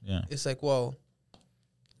today," it's like, well,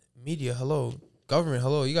 media, hello, government,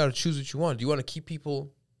 hello, you got to choose what you want. Do you want to keep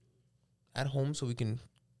people at home so we can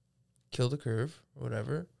kill the curve or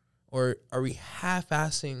whatever? Or are we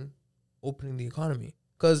half-assing opening the economy?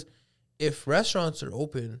 Because if restaurants are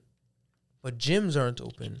open, but gyms aren't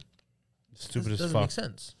open, Stupid it as doesn't fuck. make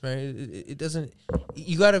sense, right? It doesn't.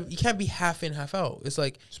 You can't be half in, half out. It's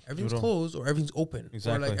like everything's brutal. closed or everything's open,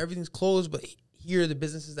 Exactly. or like everything's closed, but here are the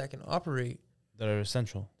businesses that can operate That are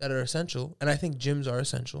essential. that are essential. And I think gyms are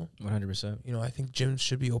essential. 100%. You know, I think gyms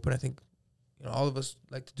should be open. I think, you know, all of us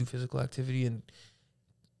like to do physical activity, and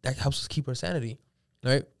that helps us keep our sanity,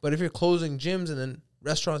 right? But if you're closing gyms and then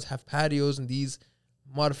restaurants have patios and these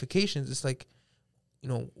modifications, it's like, you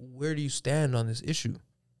know, where do you stand on this issue?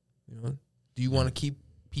 You know, do you want to keep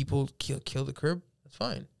people kill the curb? That's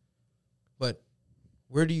fine. But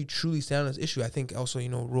where do you truly stand on this issue? I think also, you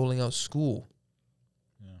know, rolling out school,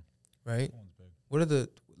 Yeah. right? That one's big. What are the,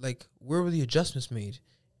 like, where were the adjustments made?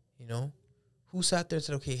 You know, who sat there and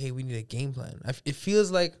said, okay, hey, we need a game plan? It feels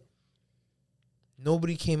like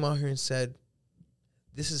nobody came out here and said,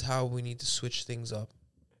 this is how we need to switch things up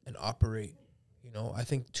and operate. You know, I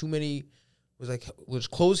think too many was like, let's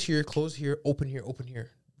close here, open here, open here.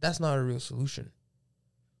 That's not a real solution.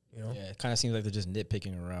 You know? Yeah, it kind of seems like they're just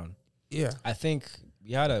nitpicking around. Yeah. I think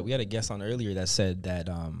we had a guest on earlier that said that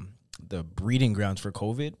the breeding grounds for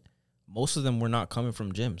COVID, most of them were not coming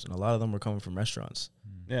from gyms, and a lot of them were coming from restaurants.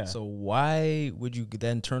 Yeah. So why would you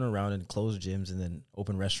then turn around and close gyms and then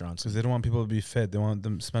open restaurants? Because they don't want people to be fit. They want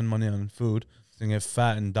them to spend money on food. So they get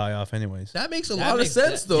fat and die off anyways. That makes a That lot makes- of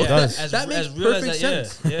sense, that- though. It does. That makes real as perfect that-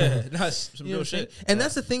 sense. Yeah, no, it's some You know real what I'm saying? shit. And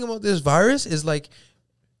that's the thing about this virus is like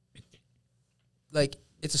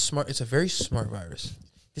it's a very smart virus.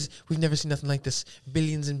 We've never seen nothing like this.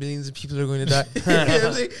 Billions and billions of people are going to die. You know what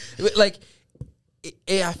I'm saying? Like,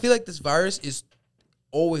 I feel like this virus is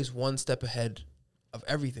always one step ahead of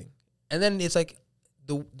everything. And then it's like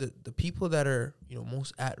the people that are, you know,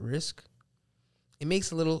 most at risk, it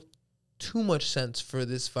makes a little too much sense for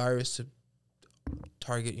this virus to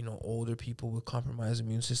target, you know, older people with compromised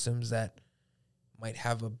immune systems that might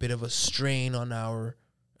have a bit of a strain on our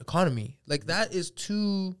economy. Like, that is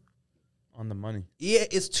too, On the money. yeah,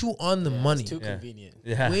 it's too on the money. It's too Yeah. convenient.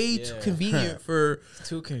 Yeah. Way too Yeah. convenient for, It's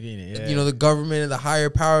too convenient. Yeah. you know, the government and the higher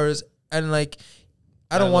powers. And like,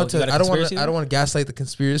 I don't want You to, got a I don't want conspiracy to, I don't want to gaslight the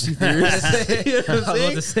conspiracy theorists. You know what I'm I was about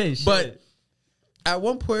saying? to say, But shit. at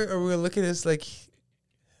one point, are we gonna look at this like,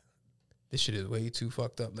 this shit is way too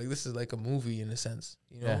fucked up. Like, this is like a movie in a sense,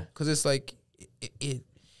 you know? Yeah. Because it's like, it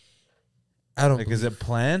I don't. Like, is believe, it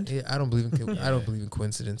planned? I don't believe in. I don't believe in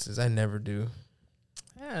coincidences. I never do.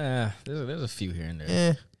 Yeah, there's a few here and there.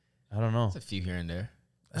 Eh, I don't know. There's a few here and there.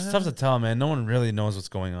 It's tough to tell, man. No one really knows what's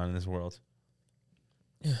going on in this world.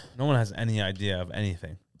 Yeah. No one has any idea of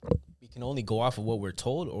anything. We can only go off of what we're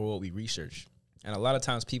told or what we research. And a lot of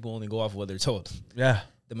times people only go off of what they're told. Yeah.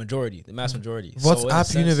 The majority, the mass majority. What's So in a up,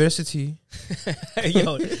 sense- university?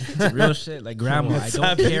 Yo, it's real shit. Like, grandma, I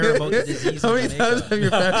don't care about the disease. How in many times Jamaica. have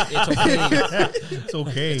your family? It's okay. It's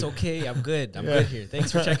okay. It's okay. I'm good. I'm good here.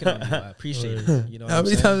 Thanks for checking on me. I appreciate it. You know what How I'm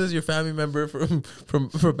many saying? times has your family member from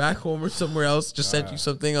back home or somewhere else just sent you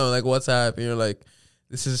something on like WhatsApp and you're like,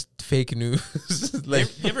 this is fake news?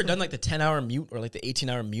 Like, You ever done like the 10-hour mute or like the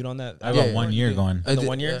 18-hour mute on that? I got Yeah. 1 year going. I On the did-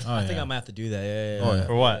 1 year? yeah. Oh, I think yeah. I'm gonna have to do that. Yeah. Oh, yeah.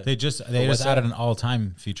 For what? They just WhatsApp? added an all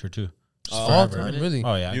time feature too. all forever. time, really.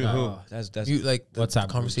 Oh yeah, I You got who? That's You like the WhatsApp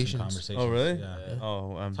conversations. conversations. Oh, really? Yeah.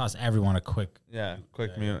 Oh, Toss everyone a quick. yeah.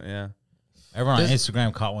 Quick Yeah. mute. Yeah. Everyone on There's-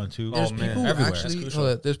 Instagram caught one too. There's Oh, people man. who Everywhere. actually. That's Hold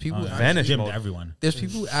on, there's people. Oh, who yeah. actually, Vanish Gymmed mode. everyone. there's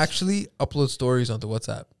people who actually upload stories onto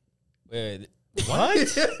WhatsApp. Wait,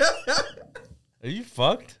 What? Are you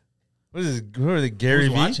fucked? What is this? Who are the Gary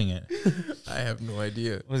Who's V? watching it? I have no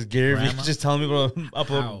idea. Was Gary V Grandma? just telling people to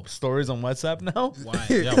upload How? stories on WhatsApp now? why?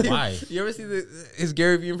 Yeah, why? You ever see his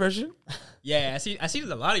Gary Vee impression? Yeah, I see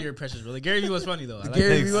a lot of your impressions, really. Gary Vee was funny though. I like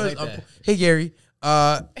Gary that. Vee I was. like that. Hey Gary,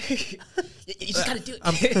 You just gotta do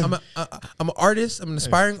it. I'm an artist. I'm an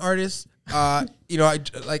aspiring artist. You know,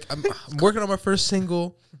 I'm working on my first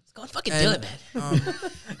single. Go and fucking And, do it, man.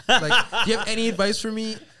 Like, do you have any advice for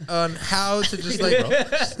me on how to just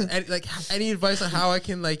like, any advice on how I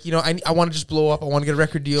can, like, you know, I want to just blow up. I want to get a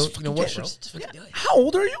record deal. You know what? Just fucking do it. How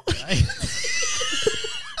old are you?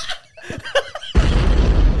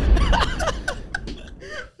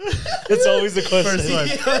 It's always the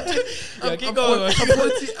question. Yo, keep going.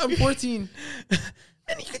 I'm 14.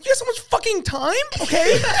 And you have so much fucking time,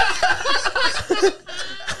 okay?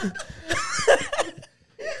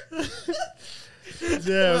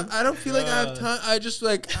 Yeah. I don't feel like I have time. I just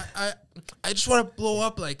like I just want to blow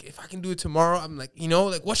up. Like, if I can do it tomorrow, I'm like, you know,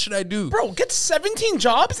 like, what should I do? Bro, get 17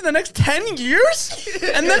 jobs in the next 10 years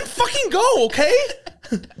and then fucking go, okay?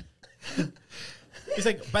 He's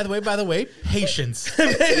like, by the way, patience.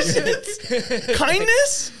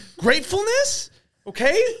 Kindness, gratefulness.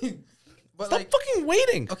 Okay, But stop fucking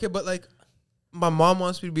waiting. okay, but like, my mom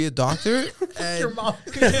wants me to be a doctor, and Your mom.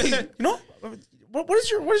 You know what does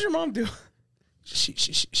your mom do? she's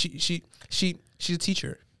a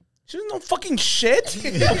teacher. She doesn't know fucking shit.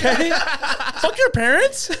 Okay, fuck your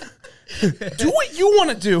parents. Do what you want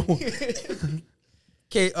to do.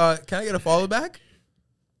 Okay, can I get a follow back?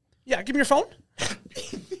 Yeah, give me your phone.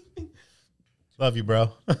 Love you,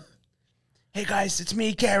 bro. Hey guys, it's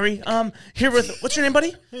me, Gary. Here with what's your name,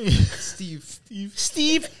 buddy? Steve.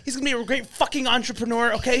 Steve. He's gonna be a great fucking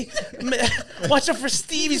entrepreneur. Okay, watch out for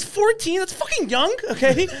Steve. He's 14. That's fucking young.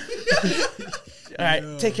 Okay. All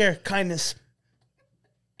right, take care. Kindness.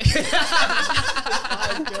 Here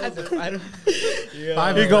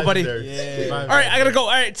you go, buddy. Yeah. All right, I gotta go. All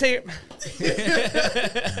right, take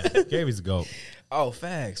it. Gary's a goat. Oh,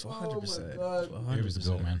 facts. 100%. Gary's a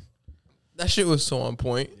goat, man. That shit was so on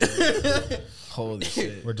point. Holy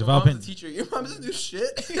shit. We're Your mom's developing. a teacher. Your mom doesn't do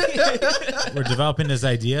shit. We're developing this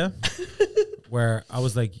idea where I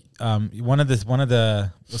was like, some of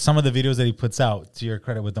the videos that he puts out, to your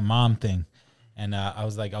credit, with the mom thing. And I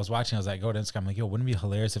was watching, I was like, go to Instagram, I'm like, yo, wouldn't it be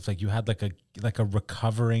hilarious if like you had like a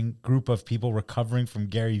recovering group of people recovering from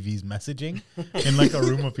Gary V's messaging in like a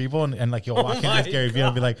room of people, and like you'll walk in with Gary V and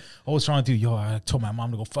I'll be like, oh, what's wrong with you? Yo, I told my mom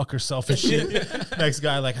to go fuck herself and shit. Next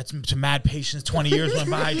guy, like, it's to mad patience, 20 years went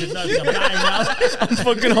by, I did nothing, I'm dying now. I'm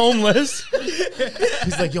fucking homeless.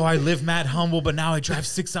 He's like, yo, I live mad humble, but now I drive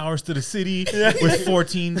 6 hours to the city with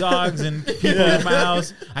 14 dogs and people in my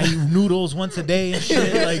house. I eat noodles once a day and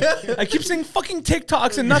shit. Like, I keep saying fucking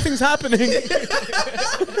TikToks and nothing's happening.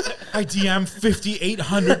 I DM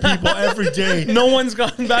 5,800 people every day. No one's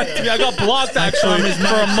gotten back to me. I got blocked actually for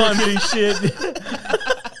a month. And shit.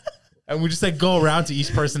 And we just like go around to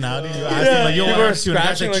each personality. You ask them like, yo, people what are are you? And the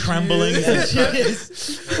guy's like scratching, trembling.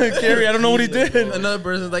 Gary, I don't know what he did. Another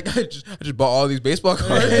person's like, I just bought all these baseball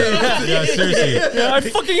cards. Yeah, seriously. Yeah, I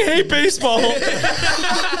fucking hate baseball.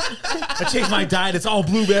 I changed my diet. It's all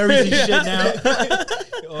blueberries and shit now.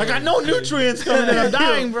 I got no nutrients coming in. I'm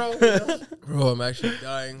dying, bro. Bro, I'm actually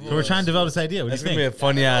dying. So we're trying to develop this idea. What do you That's gonna be think? a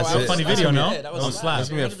funny ass. It's a funny video, no? Yeah, that was That a was slap. That's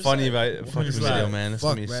gonna be a funny fucking slap. video, man. It's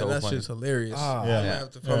Fuck, gonna be man, so that funny. shit's hilarious. Yeah. I'm gonna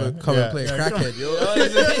have to come and play a crackhead, yo.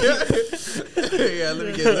 Yeah, let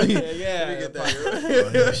me get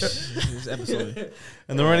that. This episode.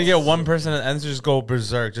 And then we're gonna get one person that ends to just go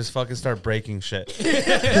berserk, just fucking start breaking shit.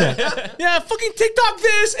 Yeah, fucking TikTok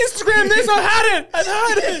this, Instagram this. I've had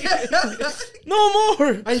it. No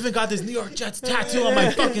more. I even got this New York Jets tattoo on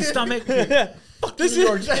my fucking stomach. Fuck this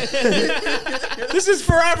is this is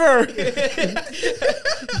forever.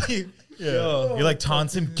 Yeah. You're like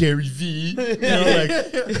taunting Gary V. You know, like,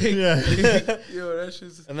 yeah. Yo, that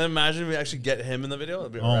shit's. And then imagine we actually get him in the video.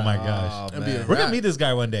 It'd be a Oh wrap. my gosh. That'd be a We're gonna wrap. meet this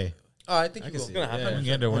guy one day. Oh, I think I he can will. see It's gonna it. happen. We're gonna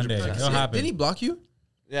get there one day. 100%. It'll happen. Didn't he block you?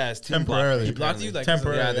 Yeah, it's team Temporarily. blocked. He blocked you? Like,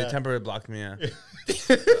 Temporarily. Yeah, they Yeah. temporarily blocked me. Yeah.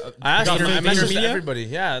 I asked Got them, I Vayner messaged Media? everybody.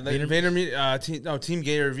 Yeah, like Vayner, Team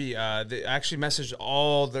Gator V. They actually messaged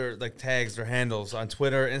all their like tags, their handles on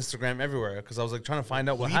Twitter, Instagram, everywhere. Because I was like trying to find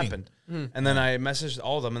out what happened. And then I messaged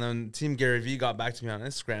all of them, and then Team Gary V got back to me on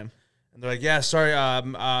Instagram, and they're like, "Yeah, sorry,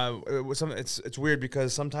 it was it's weird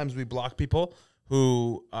because sometimes we block people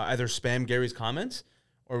who either spam Gary's comments,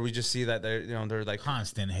 or we just see that they're like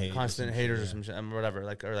Constant hate. haters or some shit, or whatever,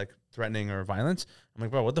 like threatening or violence." I'm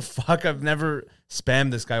like, bro, what the fuck? I've never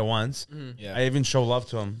spammed this guy once. Yeah. I even show love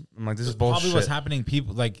to him. I'm like, this is bullshit. Probably what's happening.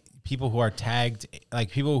 People who are tagged, like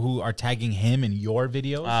people who are tagging him in your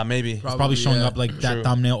videos. Maybe. It's probably showing yeah. up like that True.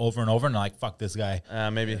 thumbnail over and over, and they're like, fuck this guy.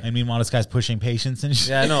 Maybe. And meanwhile, this guy's pushing patience and shit.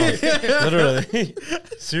 Yeah, no, literally,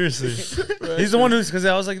 seriously. He's the one who's because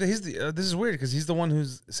I was like, this is weird because he's the one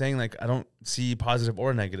who's saying like I don't see positive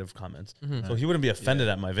or negative comments, so he wouldn't be offended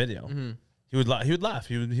at my video. He would laugh.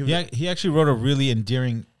 He would. He actually wrote a really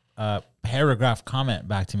endearing paragraph comment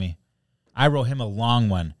back to me. I wrote him a long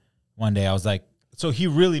one day. I was like, so he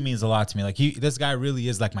really means a lot to me. Like this guy really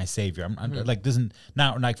is like my savior. I'm like, doesn't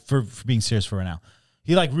now like for being serious for right now.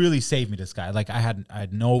 He like really saved me. This guy. Like I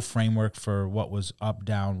had no framework for what was up,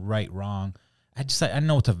 down, right, wrong. I didn't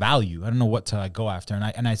know what to value. I don't know what to like go after.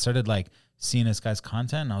 And I started like seeing this guy's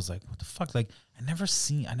content, and I was like, what the fuck? Like I never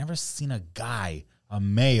seen a guy, a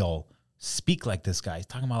male, speak like this guy. He's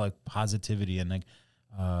talking about like positivity and like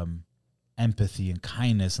empathy and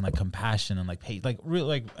kindness and like compassion and like hate, like really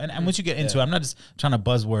like and once you get into it, I'm not just trying to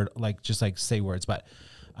buzzword like just like say words, but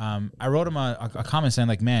I wrote him a comment saying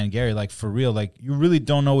like, man, Gary, like for real, like you really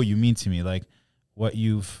don't know what you mean to me, like what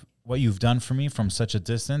you've done for me from such a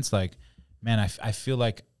distance. Like, man, I feel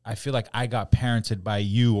like I feel like I got parented by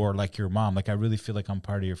you or like your mom. Like I really feel like I'm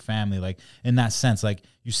part of your family. Like in that sense, like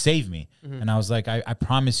you saved me. And I was like, I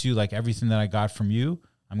promise you, like everything that I got from you,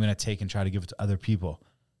 I'm going to take and try to give it to other people.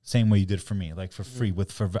 Same way you did for me, like for free,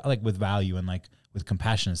 with value and like with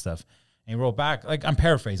compassion and stuff. And he wrote back, like I'm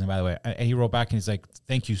paraphrasing, by the way. And he wrote back and he's like,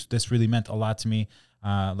 thank you. This really meant a lot to me.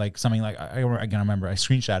 Like something like, I remember, I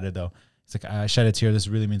screenshotted it though. It's like, I shed a tear. This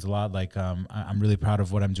really means a lot. Like, I'm really proud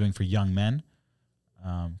of what I'm doing for young men.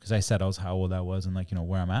 Cause I said how old I was and like,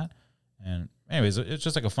 where I'm at. And anyways, it's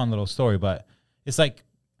just like a fun little story, but it's like,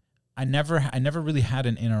 I never really had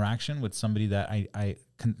an interaction with somebody that I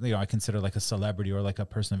consider like a celebrity or like a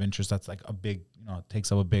person of interest. That's like a big,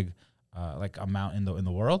 takes up a big, like amount in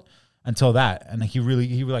the world until that. And like, he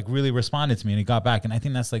really responded to me and he got back. And I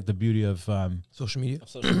think that's like the beauty of, social media.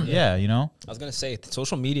 yeah. I was going to say,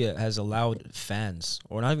 social media has allowed fans,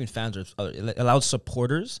 or not even fans, or it allowed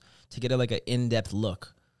supporters to get like an in-depth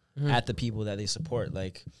look at the people that they support.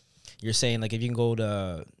 Like you're saying, like if you can go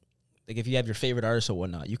to, like if you have your favorite artist or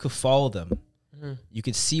whatnot, you could follow them. You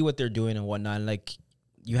could see what they're doing and whatnot. And like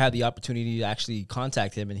you had the opportunity to actually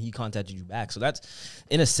contact him and he contacted you back. So that's,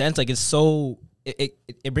 in a sense, like it's so,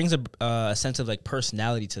 it brings a sense of like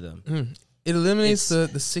personality to them. It eliminates the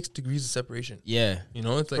 6 degrees of separation. Yeah.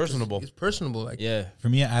 It's like Personable. It's personable. Like, Yeah. For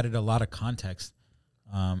me, it added a lot of context.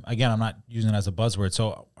 Again, I'm not using it as a buzzword,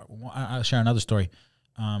 so I'll share another story.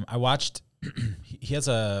 I watched, he has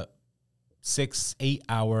a 6-8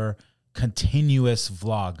 hour continuous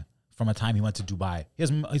vlog from a time he went to Dubai. He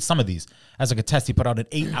has some of these. As like a test, he put out an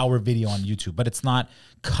 8-hour video on YouTube, but it's not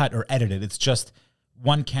cut or edited. It's just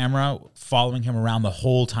one camera following him around the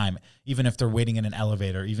whole time, even if they're waiting in an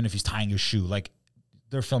elevator, even if he's tying his shoe. Like,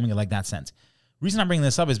 they're filming it like that sense. Reason I'm bringing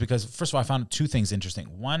this up is because, first of all, I found 2 things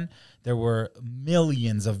interesting. One, there were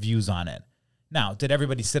millions of views on it. Now, did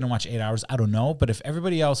everybody sit and watch 8 hours? I don't know. But if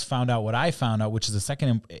everybody else found out what I found out, which is the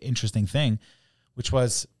second interesting thing, which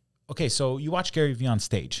was, okay, so you watch Gary Vee on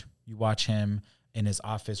stage. You watch him in his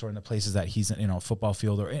office or in the places that he's in, football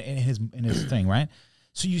field or in his thing, right?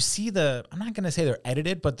 So you see I'm not going to say they're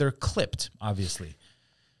edited, but they're clipped, obviously.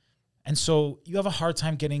 And so you have a hard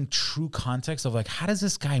time getting true context of like, how does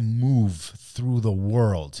this guy move through the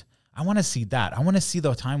world? I want to see that. I want to see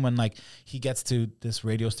the time when like he gets to this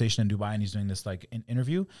radio station in Dubai and he's doing this like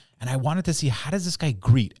interview. And I wanted to see, how does this guy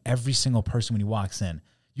greet every single person when he walks in?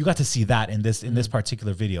 You got to see that in this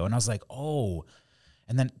particular video. And I was like, oh,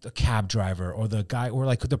 and then the cab driver or the guy or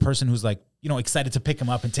like the person who's like, excited to pick him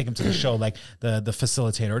up and take him to the show, like the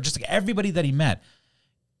facilitator or just like everybody that he met.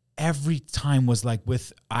 Every time was like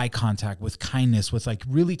with eye contact, with kindness, with like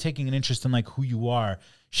really taking an interest in like who you are,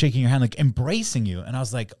 shaking your hand, like embracing you. And I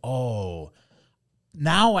was like, oh,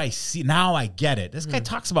 now I see, now I get it. This guy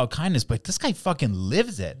talks about kindness, but this guy fucking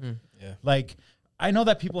lives it. Yeah. Like, I know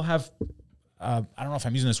that people have, I don't know if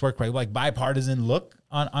I'm using this word right, like bipartisan look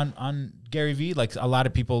on Gary Vee. Like a lot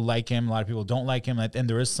of people like him, a lot of people don't like him. And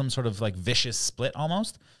there is some sort of like vicious split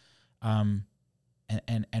almost. And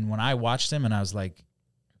when I watched him and I was like,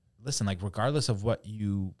 listen, like regardless of what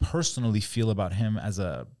you personally feel about him as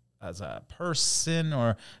a person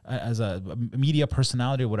or as a media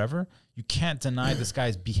personality or whatever, you can't deny this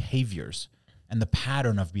guy's behaviors and the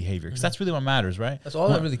pattern of behavior, because that's really what matters, right? That's all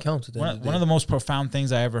that really counts. One of the most profound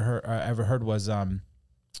things I ever heard was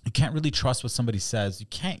you can't really trust what somebody says. You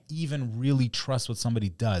can't even really trust what somebody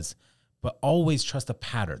does, but always trust a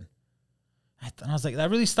pattern. And I was like,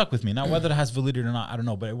 that really stuck with me. Now, whether it has validity or not, I don't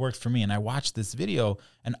know, but it worked for me. And I watched this video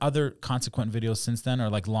and other consequent videos since then,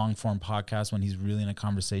 or like long form podcasts when he's really in a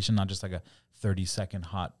conversation, not just like a 30-second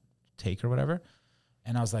hot take or whatever.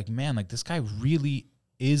 And I was like, man, like this guy really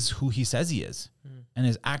is who he says he is. And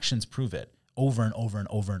his actions prove it over and over and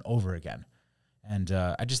over and over again. And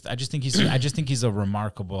I just think he's a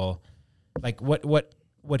remarkable, like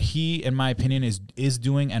what he, in my opinion, is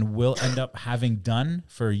doing and will end up having done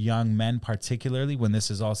for young men, particularly when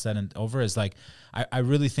this is all said and over, is like, I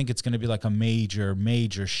really think it's going to be like a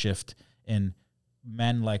major shift in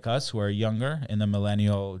men like us who are younger in the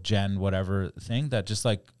millennial gen, whatever thing, that just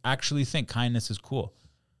like actually think kindness is cool.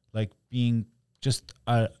 Like being just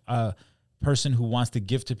a person who wants to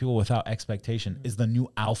give to people without expectation is the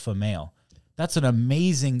new alpha male. That's an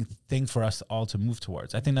amazing thing for us all to move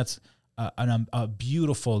towards. I think that's a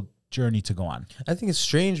beautiful journey to go on. I think it's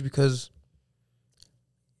strange because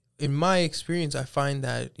in my experience, I find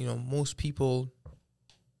that, most people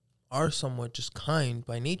are somewhat just kind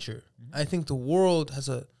by nature. I think the world has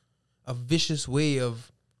a vicious way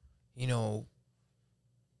of,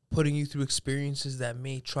 putting you through experiences that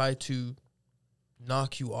may try to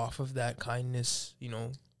knock you off of that kindness,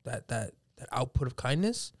 that output of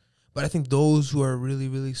kindness. But I think those who are really,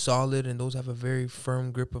 really solid and those have a very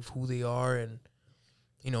firm grip of who they are and,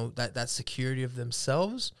 you know, that security of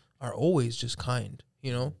themselves are always just kind,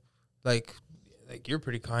 you know? Like you're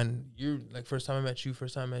pretty kind. You're like, first time I met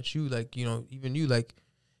you, like, you know, even you, like,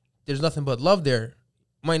 there's nothing but love there.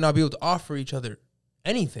 Might not be able to offer each other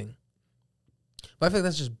anything. But I feel like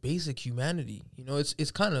that's just basic humanity. You know,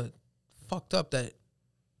 it's kind of fucked up that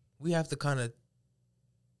we have to kind of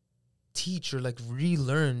teach or like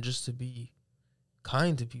relearn just to be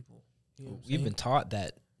kind to people. You know what I'm We've saying? been taught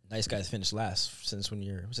that nice guys finish last since we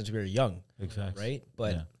were young, Exactly. right?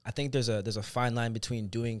 But Yeah. I think there's a fine line between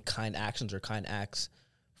doing kind actions or kind acts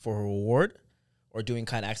for a reward, or doing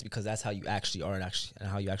kind acts because that's how you actually are and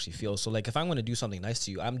how you actually feel. So like if I'm going to do something nice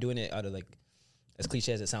to you, I'm doing it out of like, as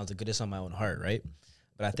cliche as it sounds, the goodness on my own heart, right?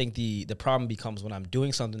 But I think the problem becomes when I'm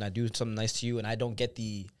doing something, I do something nice to you, and I don't get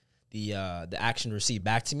the action received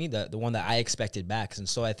back to me, the one that I expected back. And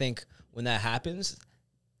so I think when that happens,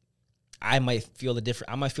 I might feel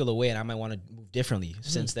the way, and I might want to move differently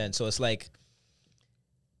since then. So it's like,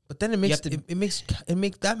 But then it makes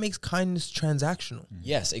that makes kindness transactional.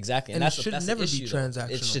 yes, exactly, And that's it should that's the never be issue, though.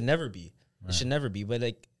 transactional. It should never be. Right. It should never be. But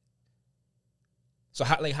like, so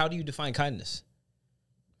how do you define kindness?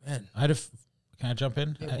 Man, Can I jump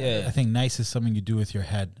in? Yeah. I think nice is something you do with your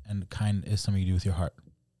head, and kind is something you do with your heart.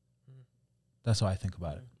 That's how I think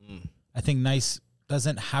about it. I think nice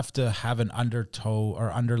doesn't have to have an undertow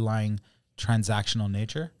or underlying transactional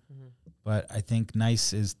nature, but I think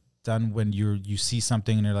nice is done when you see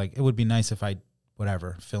something and you're like, it would be nice if I,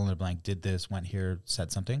 whatever, fill in the blank, did this, went here,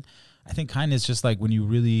 said something. I think kind is just like when you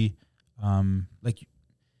really,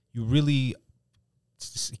 you really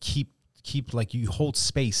keep like you hold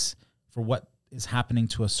space for what is happening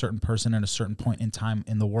to a certain person at a certain point in time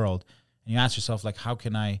in the world, and you ask yourself like, how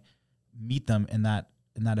can I meet them in that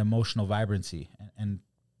emotional vibrancy and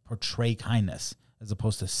portray kindness as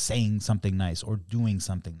opposed to saying something nice or doing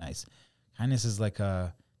something nice. Kindness is like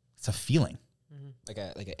it's a feeling, Like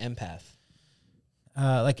an empath.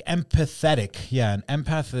 like empathetic. Yeah, an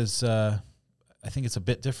empath is. I think it's a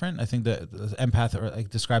bit different. I think the empath or like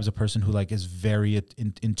describes a person who like is very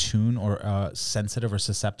in tune or sensitive or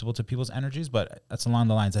susceptible to people's energies. But that's along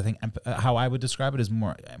the lines. I think how I would describe it is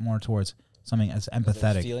more towards something as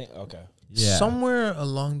empathetic. Feeling? Okay. Yeah. somewhere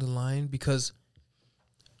along the line, because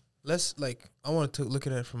I want to look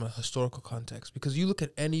at it from a historical context, because you look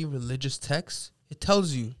at any religious text, it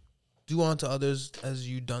tells you, do unto others as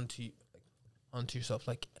you done to you, unto yourself.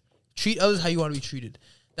 Like, treat others how you want to be treated.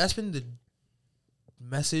 That's been the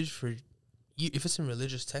message for you. If it's in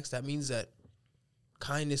religious text, that means that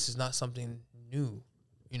kindness is not something new,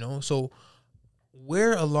 you know? So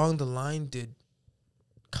where along the line did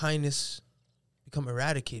kindness become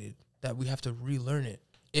eradicated, that we have to relearn it?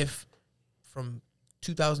 If from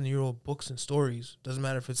 2,000-year-old books and stories, doesn't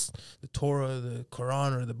matter if it's the Torah, the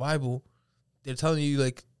Quran, or the Bible, they're telling you,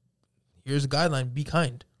 like, here's a guideline, be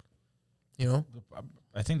kind, you know?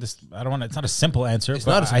 I think this. I don't want. It's not a simple answer. It's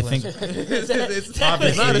but not a simple I think answer. it's It's not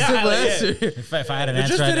a simple answer. if I had an It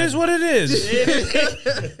answer, just it is what it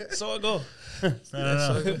is. So I go.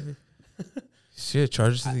 Shit,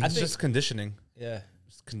 charges to the It's just conditioning. Yeah.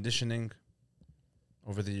 It's conditioning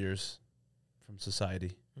over the years from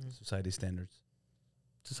society standards.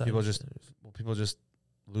 People just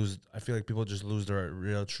lose. I feel like people just lose their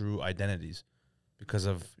real, true identities because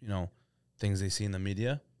of things they see in the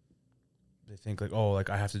media. They think like, oh, like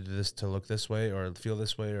I have to do this to look this way or feel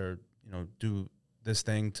this way or do this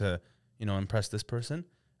thing to impress this person,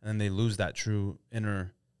 and then they lose that true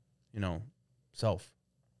inner self.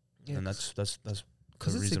 Yeah, And that's the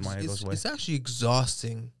because reason why it goes away. it's actually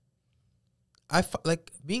exhausting.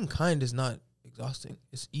 Like, being kind is not exhausting.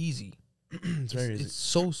 It's easy. It's very easy. It's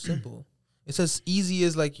so simple. It's as easy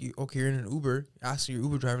as like you're in an Uber, asking your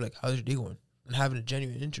Uber driver like, how's your day going, and having a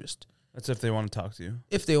genuine interest. That's if they want to talk to you.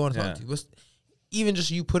 If they want to Yeah. talk to you. But even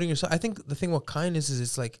just you putting yourself, I think the thing with kindness is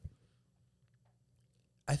it's like,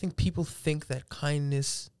 I think people think that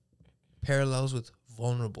kindness parallels with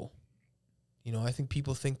vulnerable. I think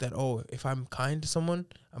people think that, oh, if I'm kind to someone,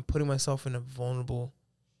 I'm putting myself in a vulnerable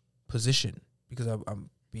position because I'm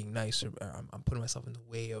being nice, or I'm putting myself in the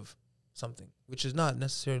way of something, which is not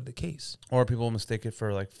necessarily the case. Or people mistake it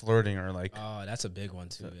for like flirting or like Oh, that's a big one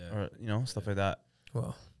too. Yeah. or stuff like that.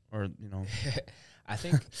 Well, Or I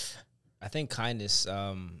think kindness,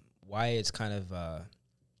 why it's kind of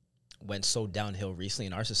went so downhill recently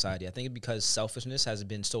in our society, I think it's because selfishness has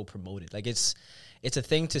been so promoted. Like it's a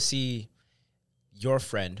thing to see your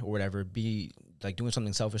friend or whatever be like doing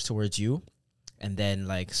something selfish towards you, and then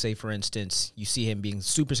like say for instance you see him being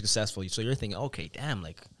super successful, so you're thinking, okay, damn,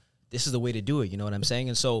 like this is the way to do it. You know what I'm saying?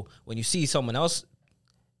 And so when you see someone else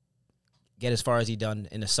get as far as he done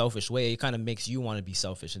in a selfish way, it kind of makes you want to be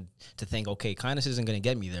selfish and to think, okay, kindness isn't going to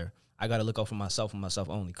get me there. I got to look out for myself and myself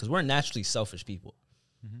only, because we're naturally selfish people.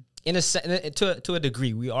 In to a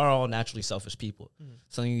degree, we are all naturally selfish people.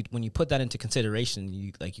 So when you put that into consideration,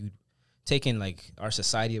 you take in like our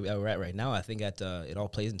society that we're at right now. I think that it all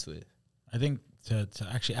plays into it. I think to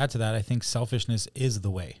actually add to that, I think selfishness is the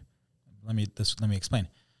way. Let me explain.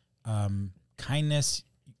 Kindness,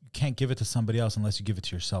 you can't give it to somebody else unless you give it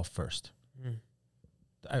to yourself first.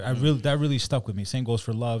 That really stuck with me. Same goes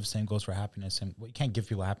for love. Same goes for happiness. Well, you can't give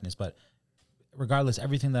people happiness, but regardless,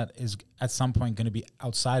 everything that is at some point going to be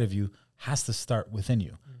outside of you has to start within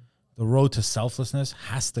you. The road to selflessness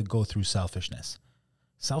has to go through selfishness.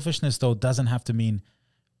 Selfishness, though, doesn't have to mean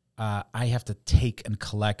I have to take and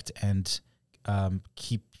collect and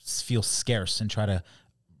feel scarce and try to,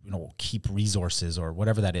 keep resources or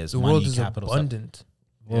whatever that is. The money, world is capital, abundant.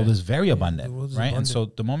 The world is very abundant, world is right? And abundant. so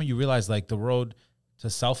the moment you realize like the road to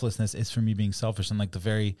selflessness is for me being selfish, and like the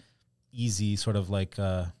very easy sort of like,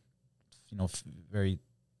 very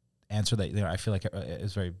answer that I feel like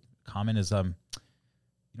is very common is, when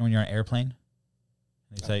you're on an airplane,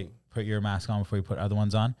 they say put your mask on before you put other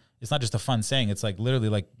ones on. It's not just a fun saying. It's like literally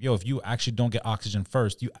like, if you actually don't get oxygen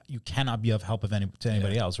first, you cannot be of help to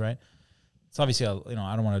anybody else, right? It's obviously I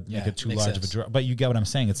don't want to make it too large of a draw, but you get what I'm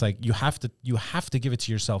saying. It's like you have to give it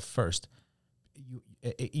to yourself first.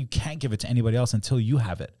 You can't give it to anybody else until you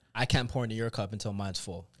have it. I can't pour into your cup until mine's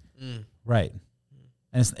full. Right.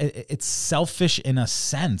 And it's selfish in a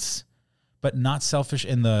sense, but not selfish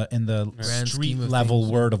in the Grand street scheme of level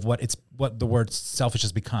things. word of what the word selfish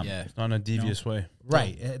has become. Yeah. Not in a devious way.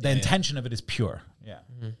 Right. The intention of it is pure. Yeah.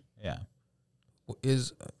 Yeah.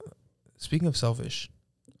 Speaking of selfish,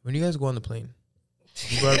 when you guys go on the plane,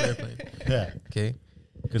 you go on an airplane. Yeah. Okay.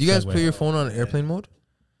 Good Do you guys segue. put your phone on airplane mode?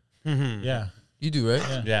 Yeah. You do,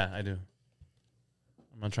 right? Yeah, I do.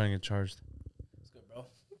 I'm not trying to get charged.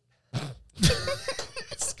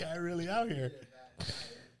 This guy really out here.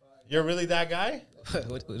 You're really that guy?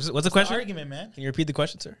 What's the question? Argument, man. Can you repeat the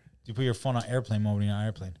question, sir? Do you put your phone on airplane mode when you're on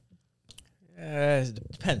airplane?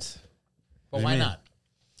 It depends. But do you why mean? not?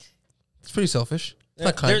 It's pretty selfish. It's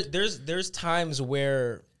not kind. There's times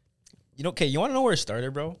where, you want to know where it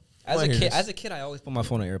started, bro? I hear this. As a kid, I always put my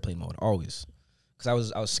phone on airplane mode, always,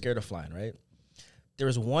 because I was scared of flying. Right? There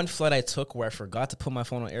was one flight I took where I forgot to put my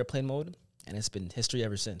phone on airplane mode, and it's been history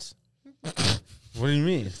ever since. What do you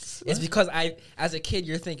mean? It's because as a kid,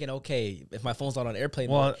 you're thinking, okay, if my phone's not on airplane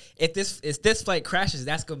mode, Well- if this flight crashes,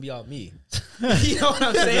 that's gonna be on me. You know what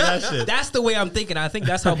I'm saying? That's the way I'm thinking. I think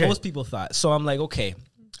that's how most people thought. So I'm like, okay.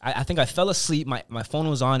 I think I fell asleep. My phone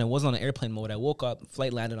was on. It wasn't on airplane mode. I woke up,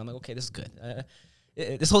 flight landed. I'm like, okay, this is good.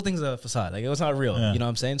 This whole thing's a facade. Like, it was not real. Yeah. You know what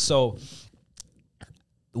I'm saying? So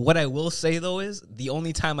what I will say, though, is the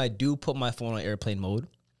only time I do put my phone on airplane mode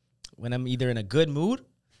when I'm either in a good mood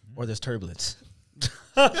or there's turbulence.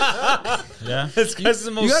 Yeah. This guy's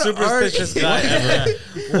the most gotta superstitious guy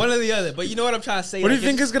ever. One or the other. But you know what I'm trying to say? What do you Like,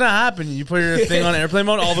 think is gonna happen? You put your thing on airplane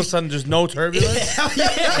mode, all of a sudden there's no turbulence.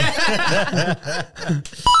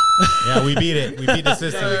 Yeah, we beat it. We beat the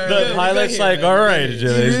system. The pilot's like, all right,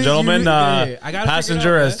 ladies and gentlemen, I gotta figure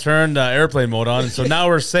passenger it out, has turned airplane mode on, so now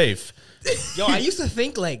we're safe. Yo, I used to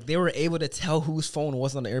think like they were able to tell whose phone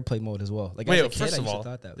wasn't on airplane mode as well. Like, as a Wait, kid, first I of used to all,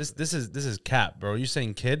 thought that. this is cap, bro. You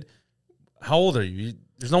saying kid? How old are you?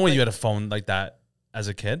 There's no way you had a phone like that as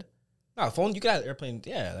a kid. No, phone, you got airplane.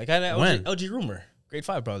 Yeah, like I had When? LG rumor. Grade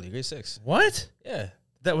 5 probably, grade 6. What? Yeah.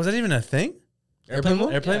 Was that even a thing? Airplane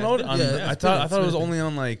mode? Airplane Yeah, mode? it's On, been- yeah, I it's been a- thought it was it's been a only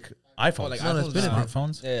on like iPhones. like No, it's iPhones been a now. thing.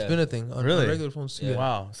 Smartphones. Yeah. It's been a thing on Really? regular phones too. Yeah.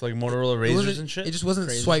 Wow, it's like Motorola It razors wasn't- and shit. It just wasn't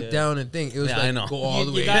Crazy swipe shit. down and thing. It was Yeah, I like know. go all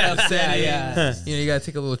the way. gotta- to settings. yeah. You gotta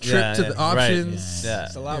take a little trip to the right. options. Yeah.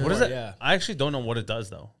 It's a lot What more, is that? yeah. I actually don't know what it does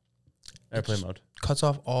though. Airplane mode. Cuts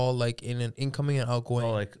off all like in an incoming and outgoing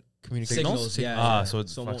Oh, like communication. Signals, yeah. so it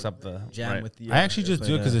So fucks won't up the Jam right. with the. I actually just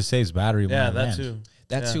do it because it saves battery. when Yeah, I that land. too.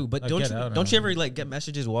 that Yeah. too. But Like, don't get you out don't you on- ever like get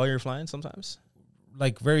messages while you're flying sometimes?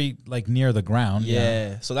 Like very like near the ground.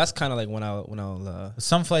 Yeah. So that's kind of like when I'll.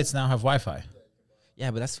 Some flights now have Wi-Fi.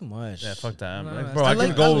 Yeah, but that's too much. Yeah, fuck that. I'm No, like, no, bro, I I like-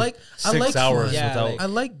 can go I like 6 hours flying. Yeah, without. like- I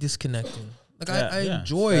like disconnecting. Like Yeah. I Yeah.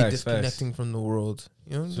 enjoy Facts, disconnecting from the world.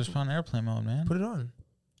 You know, Just put on airplane mode, man. put it on.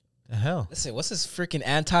 The hell? Listen, what's this freaking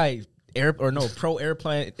anti pro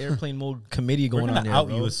airplane mode committee We're going gonna on there, out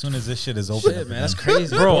bro. you as soon as this shit is open. Shit, man, that's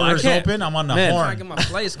crazy, Bro, I Borders can't- open. I'm on the man, I'm horn. trying to get my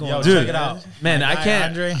flights going. Yo, Dude, check it out, Man, My I guy, can't.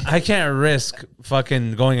 Andre. I can't risk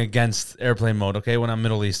fucking going against airplane mode. Okay, when I'm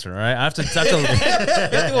Middle Eastern, all right, I have to.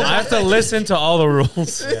 I have to listen to all the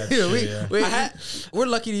rules. Yeah, true, yeah. Wait, we're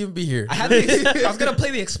lucky to even be here. I was gonna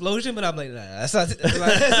play the explosion, but I'm like, nah, that's not.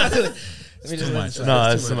 Let me just too let much. this slide. No,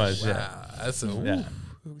 that's too much. Yeah. Wow, that's a Yeah.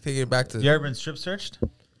 taking it back to You ever been strip searched?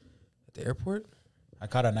 the airport. I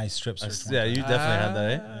caught a nice strip search. one Yeah, time. you definitely had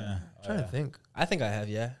that. Eh? Yeah. I'm trying to think. I think I have.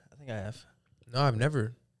 Yeah, I think I have. No, I've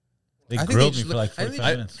never. They I think grilled they me just for like look- I think 45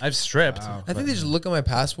 they- minutes. I've stripped. Wow. I think they just look at my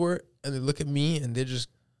passport and they look at me and they just,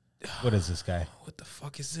 What is this guy? what the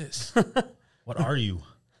fuck is this? What are you?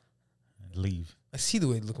 And leave. I see the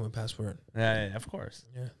way they look at my passport. Yeah, of course.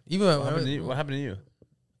 Yeah. Even What happened to you? What happened to you?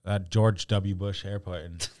 George W. Bush Airport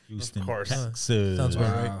in Houston, course. Texas. Sounds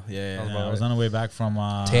about right. Wow. Yeah. Yeah, I was on the way back from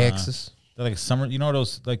Texas. they're like summer. You know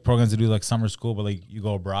those like programs to do like summer school, but like you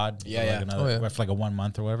go abroad. Yeah, for, yeah. like another, Oh, yeah. for like a 1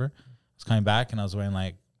 month or whatever. I was coming back and I was wearing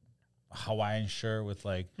like a Hawaiian shirt with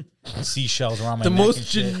like seashells around my The neck most and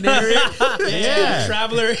shit. generic. Yeah.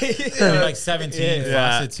 traveler. Like 17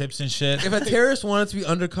 Yeah. frosted tips and shit. If a terrorist wanted to be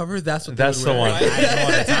undercover, that's what That's they the would one. wear. I know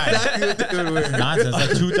all the time. Exactly what they would wear. Nonsense. Like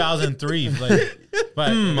 2003. Like, but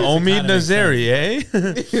Omid Nazeri,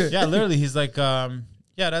 eh? yeah, literally, he's like, yeah,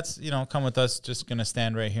 that's, come with us. Just gonna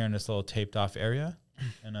stand right here in this little taped off area,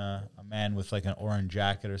 and a man with like an orange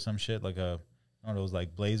jacket or some shit, like one of those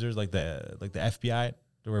like blazers, like the FBI,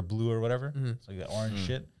 they wear blue or whatever. It's like the orange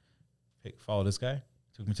shit. Follow this guy.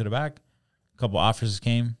 Took me to the back. A couple officers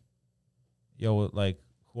came. Yo, like,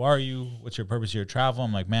 who are you? What's your purpose of your travel?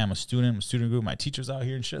 I'm like, man, I'm a student group. My teacher's out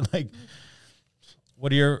here and shit. Like,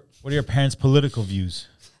 what are your parents' political views?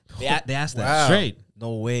 They asked that. Wow. Straight.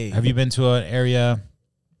 No way. Have you been to an area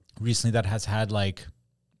recently that has had like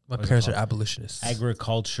My What's it parents are called? abolitionists.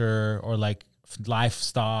 agriculture or like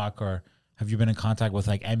livestock, or have you been in contact with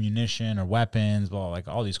like ammunition or weapons? Well, like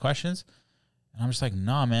all these questions. And I'm just like,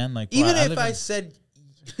 nah, man. Like, Even well, if live I in- said,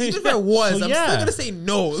 even if I was, So, I'm yeah. still gonna say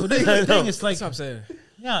no. So this is the thing. It's like, That's what I'm saying.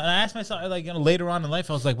 yeah. And I asked myself, like, later on in life,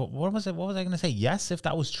 I was like, what was it? What was I gonna say? Yes, if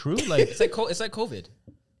that was true. Like, It's like COVID.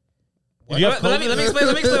 if you have Let me explain.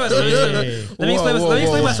 Let me explain myself. Hey. Let me explain myself.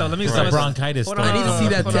 Let me explain myself. bronchitis. Hold stuff. I need to see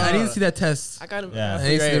that. Hold on. I need to see that test. I got him. Yeah. I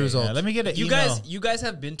need to see the results. Yeah, let me get it. You guys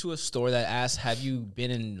have been to a store that asks, have you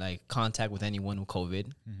been in like contact with anyone with COVID?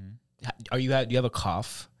 Do you have a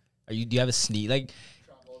cough? Do you have a sneeze? Like,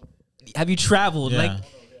 have you traveled? Yeah. Like,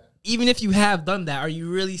 even if you have done that, are you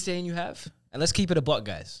really saying you have? And let's keep it a buck,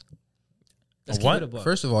 guys. Let's keep it a buck.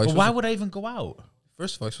 First of all, But why would I even go out?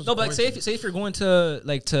 First of all, you're supposed No, to but like, say if you're going to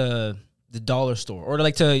the dollar store or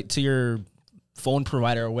like to your phone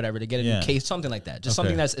provider or whatever to get a Yeah. new case, something like that. Just Okay.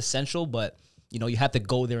 something that's essential, but you have to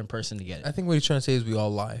go there in person to get it. I think what he's trying to say is we all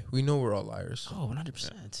lie. We know we're all liars. Oh,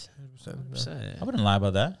 100%. 100%. I wouldn't lie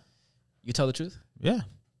about that. You tell the truth? Yeah.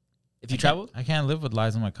 If you traveled? I can't live with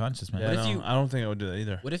lies on my conscience, man. Yeah, What if no, you- I don't think I would do that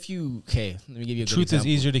either. What if you? Okay, let me give you a good Truth is example.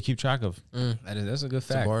 easier to keep track of. That's a good It's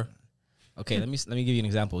a fact. bar. Okay, let me give you an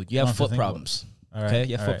example. You Don't have have to foot think about problems. All right. Okay,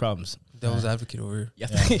 you have all foot right. problems. Devil's advocate over here. You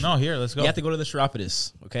have to, Yeah. No, here, let's go. you have to go to the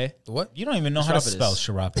chiropodist. Okay. The what? You don't even know how to Chiropodist. spell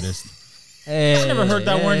chiropodist. Hey, never heard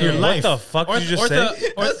that word in your life. What the fuck did you just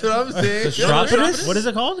say? That's what I'm saying. The chiropodist? What is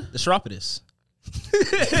it called? The chiropodist.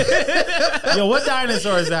 Yo, what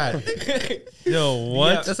dinosaur is that? Yo,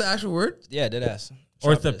 what? That's the actual word. Yeah, dead ass.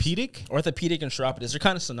 Orthopedic? Orthopedic and chiropodist. They're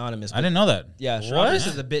kind of synonymous. I didn't know that. Yeah, chiropodist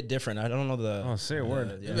is a bit different. I don't know the. Oh, say a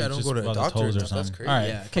word. Yeah. Maybe I don't Just go to a about the doctor toes or enough. That's something. crazy. All right.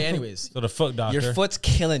 Yeah. Okay. Anyways, So the foot doctor. your foot's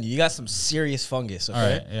killing you. You got some serious fungus. Okay. All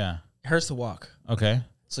right. Yeah. It hurts to walk. Okay.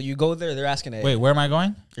 So you go there. They're asking, hey, Wait, where am I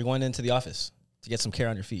going? you're going into the office to get some care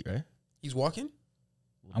on your feet, right? He's walking.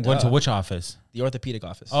 I'm going to Duh. which office? The orthopedic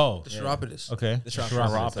office. Oh. The chiropodist. Okay. The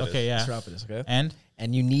chiropodist. Okay, yeah. Chiropodist. Okay. And?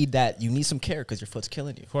 And you need that. You need some care because your foot's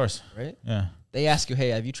killing you, Of course. right? Yeah. They ask you, hey,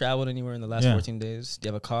 have you traveled anywhere in the last Yeah. 14 days? Do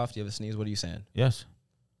you have a cough? Do you have a sneeze? What are you saying? Yes.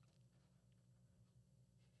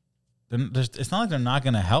 It's not like they're not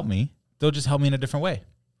going to help me. They'll just help me in a different way.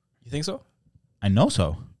 You think so? I know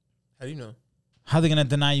so. How do you know? How are they going to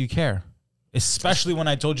deny you care? Especially when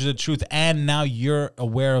I told you the truth and now you're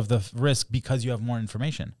aware of the risk because you have more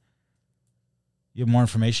information. You have more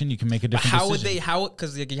information, you can make a But different how would decision. they? How?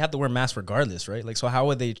 Because you have to wear masks regardless, right? Like, so how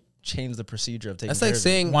would they change the procedure of taking? That's care like of you?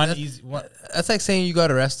 saying One that- easy one. That's like saying you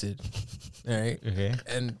got arrested. All right. Okay.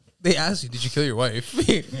 And they ask you, "Did you kill your wife?"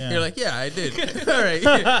 Yeah. You're like, "Yeah, I did." All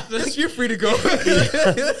right. You're free to go.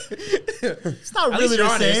 It's not At really least you're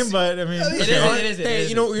the honest. same, but I mean, It okay. is. Hey,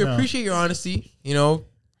 you know, we No. appreciate your honesty. You know,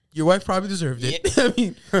 your wife probably deserved it. I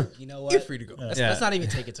mean, You know what? you're free to go. Let's, Yeah. let's not even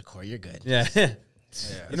take it to court. You're good. Yeah.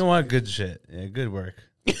 You know what? Good shit. Yeah, good work.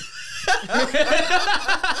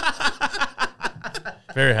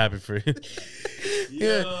 Very happy for you.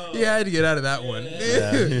 Yeah, I had to get out of that one.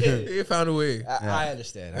 You found a way. I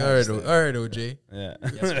understand. All right, OJ.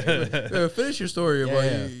 Yeah. Finish your story about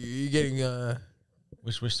you getting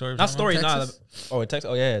Which story? Not story, not. Texas? Oh, Texas.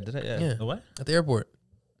 Oh yeah, did I? Yeah. The what? at the airport.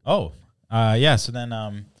 Oh, yeah. So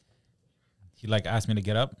then, he like asked me to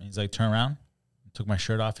get up. He's like, turn around. Took my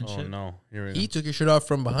shirt off and Oh shit. no. Here we go. He took your shirt off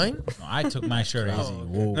from behind. No, I took my shirt easy.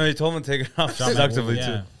 Whoa. No, he told him to take it off Dropped my- seductively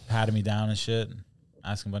yeah, too. patted me down and shit,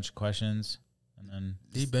 asking a bunch of questions, and then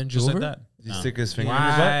Did he bend you just over? like that. Did he No. stick his finger in your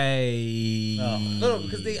butt? Why? No,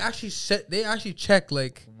 because they actually check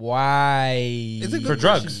like. Why? It's a good For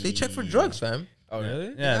drugs. question. They check for drugs, fam. Oh really?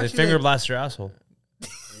 Yeah, they Actually, finger like- blast your asshole.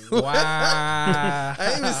 Why? I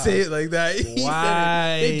didn't even say it like that. He said it.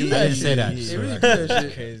 Why? They do I that didn't shit. say that. They really do that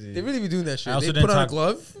shit. Crazy. They really be doing that shit. I also They didn't put on a talk-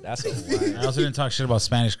 glove. That's a why. I also didn't talk shit about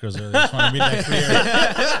Spanish girls earlier. Just want to be that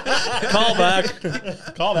clear. Call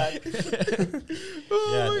back. Call back.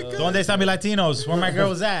 Yeah. Donde están mis Latinos? Where my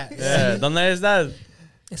girls at? Yeah. ¿Dónde estás?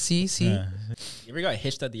 See. Yeah. You ever got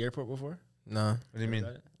hitched at the airport before? Nah. What do you mean?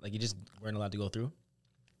 Like you just weren't allowed to go through?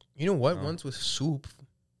 You know what? No. Once with swoop.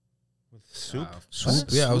 Soup? Swoop.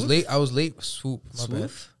 Yeah, I was late. Swoop. My bad.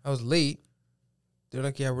 Swoop? I was late. They're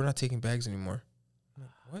like, yeah, we're not taking bags anymore. I'm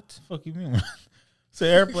like, what? The fuck you mean? It's an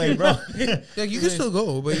airplane, bro. Like, you can still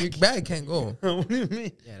go, but your bag can't go. What do you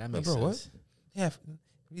mean? Yeah, that makes bro, what? sense. Yeah,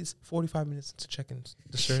 it's 45 minutes to check-in.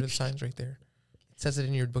 The shirt, the sign's right there. It says it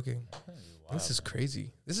in your booking. This is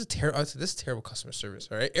crazy. This is terrible. This is terrible customer service.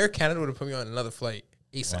 All right, Air Canada would have put me on another flight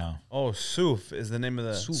ASAP. Wow. Oh, Soup is the name of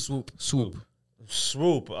the Swoop.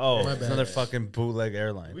 Swoop. Oh, My it's bad. another fucking bootleg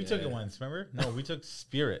airline. We took it once, remember? No, we took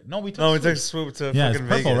Spirit. No, we took No, we Swoop. took Swoop to Yeah, it's fucking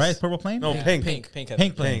purple, Vegas. right? It's purple plane? No, pink. Pink. Pink.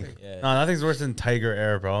 Pink plane. Yeah. No, nothing's worse than Tiger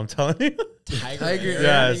Air, bro. I'm telling you. Tiger Air.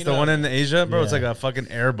 Yeah, Air. it's the one in Asia, bro. It's Yeah. like a fucking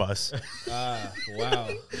Airbus. Wow.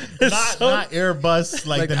 It's Not Airbus,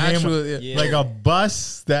 like the name, actual, Yeah. like a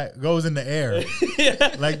bus that goes in the air.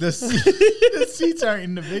 Like the seats are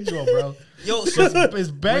individual, bro. Yo, so, It's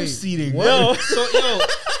bench seating. Yo,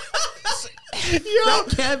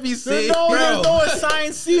 That can't be safe, There's bro. no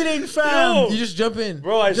assigned seating, fam. You just jump in.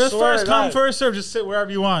 bro, I Just swear first to come, God. first serve. Just sit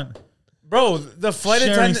wherever you want. Bro, the flight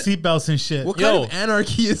Sharing attendant. seatbelts and shit. What Yo. kind of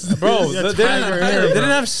anarchy is this? Bro, Yeah, they didn't, Tiger they Air, didn't bro.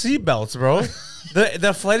 have seatbelts, bro.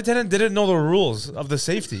 The flight attendant didn't know the rules of the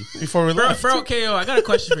safety before we left. for KO, I got a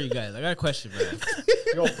question for you guys. I got a question,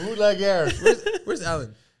 bro. Yo, bootleg air. Where's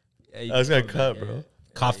Alan? I was gonna cut, bro.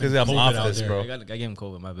 Coughing. Because I'm COVID off out this, there. bro. I gave him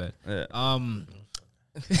COVID. My bad. Yeah.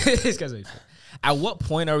 This guy's like, at what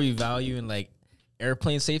point are we valuing like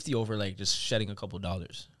airplane safety over like just shedding a couple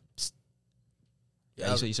dollars?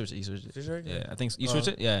 Yeah, you switched it. Switched it? Yeah, I think you switched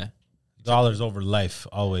it. Yeah. Dollars over life,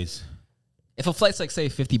 always. If a flight's like say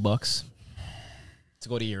 $50 to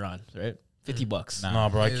go to Iran, right? $50. Nah. No,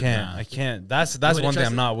 bro, I can't. I can't. That's wouldn't one thing trust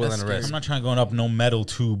I'm it? not willing That's to scary. risk. I'm not trying to go up no metal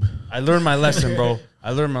tube. I learned my lesson, bro.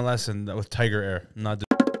 I learned my lesson with Tiger Air. I'm not doing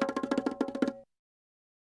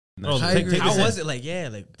Bro, that shit. take How this in. was it? Like, yeah,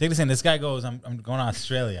 like Take this in. This guy goes, I'm going to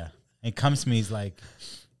Australia. And he comes to me, he's like,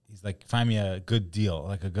 find me a good deal,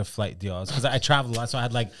 like a good flight deal. Because I traveled a lot, so I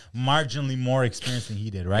had like marginally more experience than he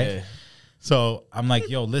did, right? Yeah. So I'm like,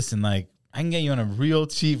 yo, listen, like, I can get you on a real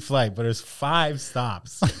cheap flight, but there's 5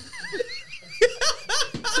 stops.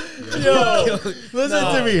 Yo, listen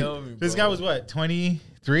to me. kill me, This bro. guy was what,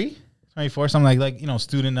 23? 24, something like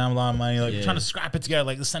student, down a lot of money, like Yeah. trying to scrap it together,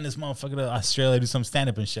 like let's send this motherfucker to Australia, do some stand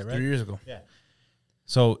up and shit, right? 3 years ago.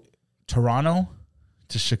 So Toronto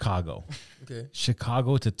to Chicago, Okay.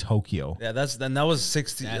 Chicago to Tokyo. Yeah, that was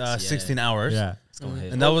 16 hours. Yeah, go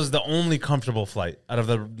ahead. And that was the only comfortable flight out of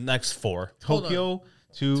the next 4. Tokyo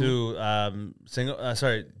to Tokyo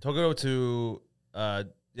to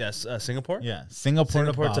Singapore. yeah, Singapore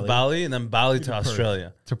Singapore to Bali, and then Bali to Perth.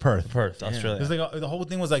 Australia. to Perth. Perth, It Australia. was like the whole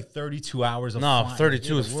thing was like 32 hours of No, flying.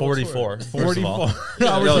 32 is 44. first of all. 44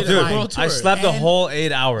 hours Yo, of dude, flying. I slept the And- whole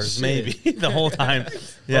 8 hours, maybe the whole time. Bro,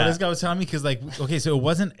 Yeah, this guy was telling me because okay, so it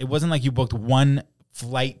wasn't like you booked one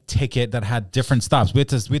flight ticket that had different stops. We had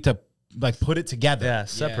to like put it together. yeah,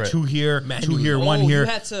 separate. 2 here, 2 Manually. here, 1 You here.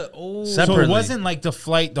 had to. Oh, So Separately. it wasn't like the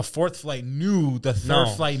 4th flight knew the 3rd No.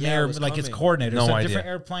 flight Yeah, it mayor, was like it's coming. coordinated. No so idea. different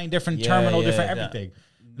airplane, different Yeah, terminal, yeah, different yeah. everything.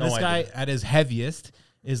 No This guy idea. at his heaviest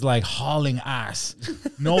is like hauling ass,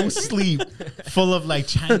 no sleep, full of like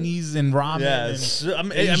Chinese and ramen. Yeah, and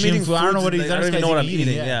I'm Asian eating food. I don't know foods what that he's. I don't even know what I'm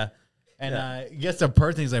eating. Yeah. And he gets to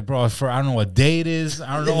Perth and he's like, bro, I don't know what day it is.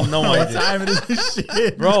 I don't know No what idea. time it is.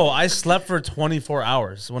 Shit. Bro, I slept for 24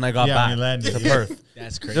 hours when I got Yeah, back when you landed. to Perth.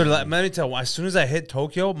 That's crazy. Dude, let me tell you, as soon as I hit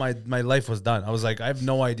Tokyo, my life was done. I was like, I have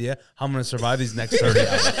no idea how I'm going to survive these next 30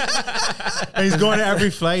 hours. And he's going to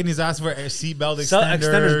every flight and he's asking for a seatbelt extenders.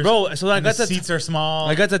 Extenders, bro. So I And got the to seats are small.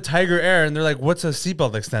 I got to Tiger Air, and they're like, "What's a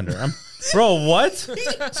seatbelt extender?" Bro, what?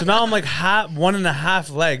 So now I'm like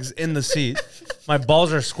 1.5 legs in the seat. My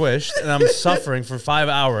balls are squished, and I'm suffering for 5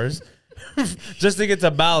 hours just to get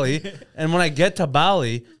to Bali. And when I get to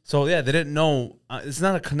Bali, so yeah, they didn't know it's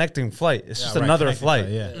not a connecting flight. It's just right, another connecting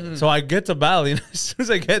flight. flight, So I get to Bali, and as soon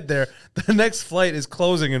as I get there, the next flight is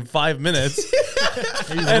closing in 5 minutes.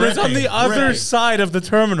 And it's on the other side of the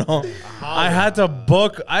terminal. I had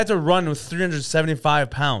to run with 375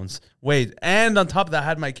 pounds weight. And on top of that, I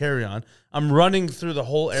had my carry-on. I'm running through the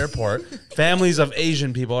whole airport. Families of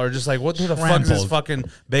Asian people are just like, what the fuck is this fucking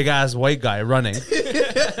big-ass white guy running?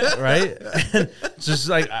 Right? And just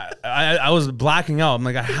like, I was blacking out. I'm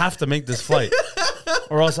like, I have to make this flight.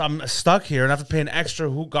 Or else I'm stuck here and I have to pay an extra,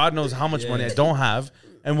 God knows how much money I don't have,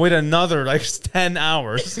 and wait another like 10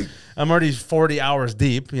 hours. I'm already 40 hours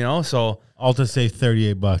deep, you know? So Alta saved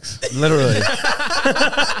 $38. literally.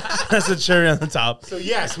 That's the cherry on the top. So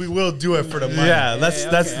yes, we will do it for the money. Yeah, that's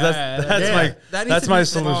Yeah. that's my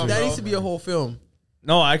solution. That needs to be a whole film.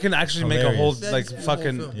 No, I can actually make a whole Hilarious. like That needs to be a whole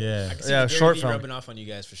fucking film. Yeah. yeah, short film. rubbing off on you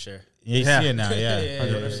guys for sure. You Yeah. see it now, yeah. Yeah.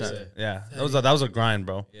 100%. Yeah, that was a grind,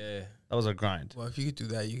 bro. Yeah. That was a grind. Well, if you could do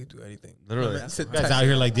that, you could do anything. Literally. Guys out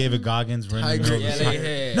here like David Goggins running in the middle of the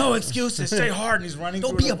street. No, No excuses, stay hard, and he's running.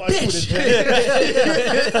 Don't through be a the fucking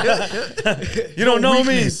bitch. You don't know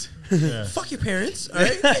me. Fuck your parents, all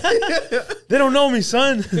right? They don't know me,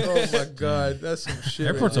 son. Oh my god, that's some shit.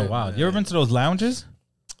 Airports right are wild. You ever been to those lounges?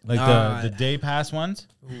 Like Nah. the day pass ones?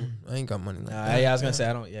 there. Ooh, I ain't got money like Nah, that. yeah, I was gonna say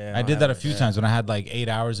I don't. Yeah, I did that a few times when I had like 8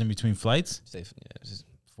 hours in between flights. Safe. Yeah, just,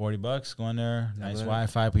 $40, go in there, nice Yeah.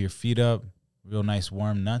 Wi-Fi, put your feet up, real nice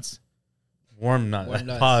warm nuts. Warm nut. Warm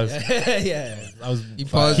nuts. Pause. Yeah. I was He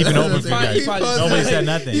paused. keeping open for you He guys. paused. Nobody said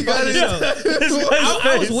nothing. You got it.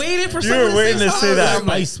 I was waiting for You someone were waiting to say that.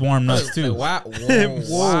 Spice warm nuts too. Why?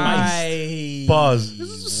 Why?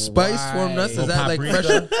 Pause. Spice warm nuts. Is Little that like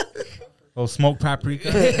paprika. fresh? Oh, smoked paprika.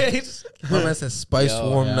 My man said spice Yo,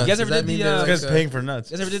 warm yeah. nuts. You guys Does ever that did mean the, they're This like guy's a- paying for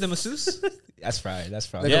nuts. You guys ever did the masseuse? That's fried. That's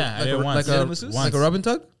fried. like Yeah, I did once. like a masseuse? like a rub and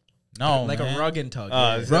tug? No, like man. a rug and tug.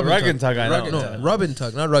 It's yeah. a rug and tug, I know. No, rub and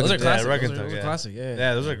tug, not rug Those are and tug. classic. rug and Those are- tug, those are yeah. classic. Yeah.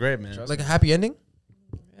 Yeah, those are great, man. Like a happy ending.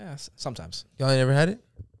 Yeah. Sometimes Y'all ain't never had it?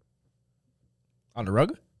 on the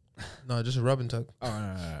rug. No, just a rub and tug. Oh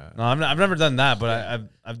no. No, I've never done that, but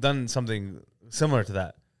I've done something similar to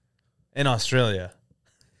that in Australia.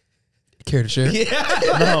 Care to share? No,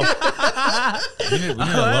 We need a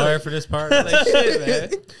lawyer for this part. Like shit, man.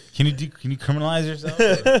 Can you criminalize yourself?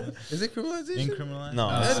 Is it criminalization? Incriminalize?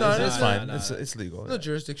 no, no, it's that's fine. no. It's legal. No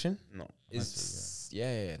jurisdiction. No, It's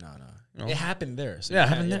yeah. No. No. It happened there. So yeah,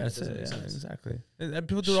 having there. That's doesn't it. make Yeah, sense. exactly. And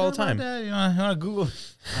people do it all the time. You want to Google? No,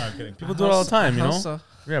 I'm kidding. People do it all the time, you know. House,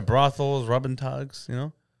 Yeah, brothels, rubbing tugs, you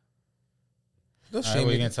know. No All right, shame.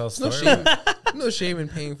 we in- gonna tell a no story? shame. No shame in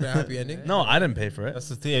paying for a happy ending. No, I didn't pay for it. That's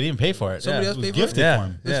the thing. I didn't pay for it. Somebody It else was paid for it? gifted Yeah, for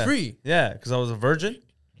him. It's free. Yeah, because I was a virgin,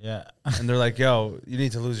 Yeah. and they're like, "Yo, you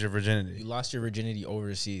need to lose your You virginity lost your virginity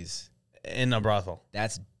overseas. in a brothel."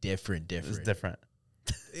 That's different. It's different.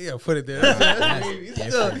 Yeah, put it there.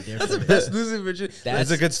 Different. That's the best losing virginity.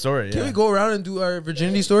 It's a good story. Can Yeah. we go around and do our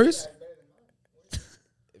virginity stories?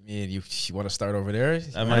 I mean, you want to start over there?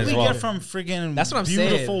 I Where might did as we well. get from freaking That's what I'm saying.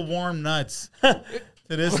 beautiful warm nuts to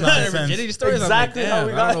this nonsense? Virginity stories. I'm Exactly like, how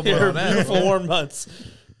we damn, I got don't know here. about that. Beautiful warm nuts.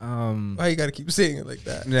 Why you gotta keep saying it like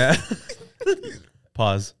that? Yeah.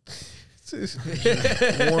 Pause.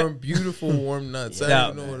 Warm, beautiful, warm nuts. I Yeah.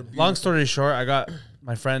 don't even know what a beautiful. Long story short, I got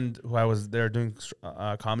my friend who I was there doing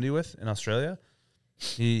comedy with in Australia.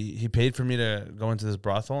 He paid for me to go into this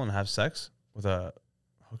brothel and have sex with a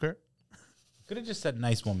hooker. Could have just said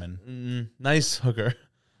nice woman. Nice hooker.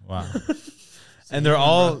 Wow. And they're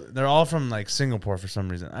all from like Singapore for some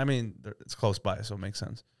reason. I mean, it's close by, so it makes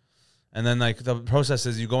sense. And then like the process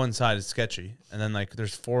is you go inside, it's sketchy, and then like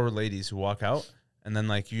there's 4 ladies who walk out, and then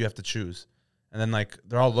like you have to choose, and then like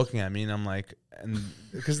they're all looking at me, and I'm like, and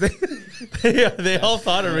because they all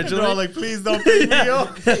thought originally, They're all like, please don't pay me. Yo,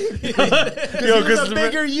 because the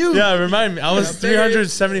bigger you. Yeah, remind me, I was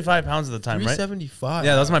 375 pounds at the time, right? 375.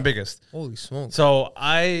 Yeah, that was my biggest. Holy smokes. So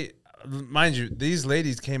I mind you, these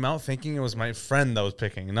ladies came out thinking it was my friend that was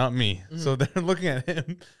picking, not me. So they're looking at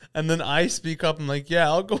him, and then I speak up. I'm like, yeah,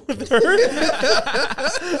 I'll go with her.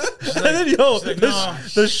 And then, yo,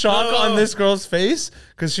 the shock on this girl's face,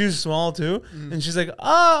 because she was small too. And she's like,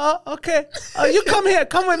 okay. You come here.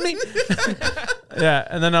 Come with me. Yeah.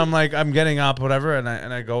 And then I'm like, I'm getting up, whatever. And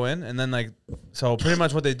I go in. And then, like, so pretty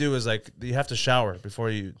much what they do is, like, you have to shower before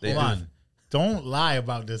you. Hold on. Don't lie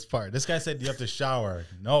about this part. This guy said you have to shower.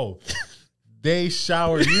 No. They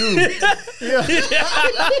shower you.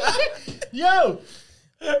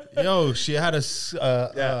 Yo, she had a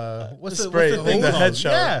what's the spray thing? The head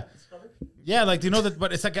shower. Yeah. Yeah, like, do you know that?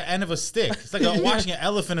 But it's like an end of a stick. It's like watching an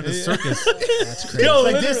elephant at a circus. That's crazy. Yo,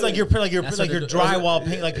 like this, like you're drywall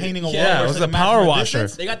paint, like painting a wall. Yeah, it was a power washer.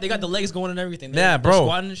 They got the legs going and everything. Yeah, They're bro.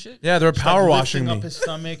 squatting and shit. Yeah, they're power washing me. Up his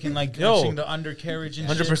stomach and like touching the undercarriage and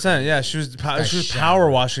 100%. Yeah, she was power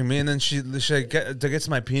washing me, and then she gets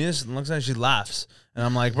my penis and looks at it, she laughs, and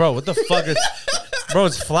I'm like, bro, what the fuck is, bro?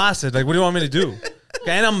 It's flaccid. Like, what do you want me to do?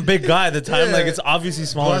 Okay, and I'm a big guy at the time. Like, it's obviously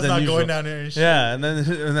smaller than usual. Going down there and shit. Yeah, and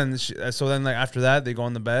then so then like after that they go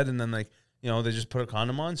on the bed, and then, like, you know, they just put a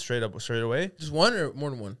condom on straight away. Just one or more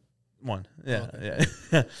than one? One. Yeah.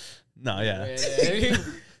 Yeah. No. Yeah.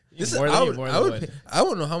 This More is, than I you, would, more I than would one. pay, I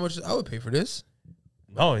wouldn't know how much I would pay for this.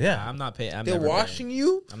 Oh yeah. I'm not paying. They're washing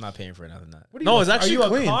you? I'm not paying for nothing. That. No, it's actually Are you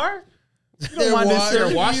clean. a car? They're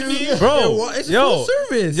washing you? Bro, it's a yo, full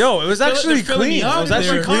service. Yo, it was actually clean. It was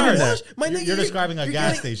actually clean in there. You're describing a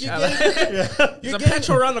gas station. There's a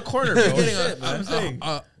petrol around the corner, bro. You're getting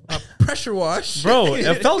a pressure wash. Bro,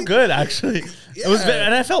 it felt good actually. It was, Yeah.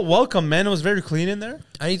 and I felt welcome, man. It was very clean in there.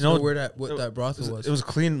 I need to You know know, where that brothel was. It was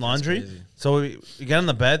clean laundry. crazy. So we get on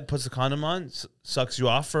the bed, puts the condom on, sucks you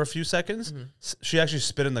off for a few seconds. She actually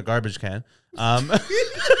spit in the garbage can.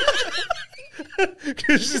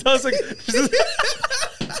 Because I was like,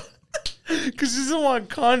 because she doesn't want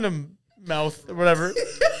condom mouth or whatever.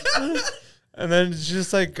 And then she's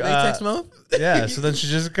just like, latex mouth? yeah. So then she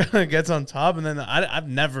just kind of gets on top, and then I've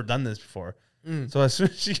never done this before. So as soon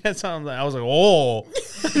as she gets on, I was like, oh.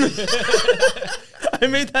 I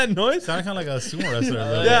made that noise. Sounded kind of like a sumo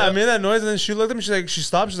wrestler. Yeah, I made that noise, and then she looked at me. She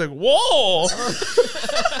stopped. She's like, whoa.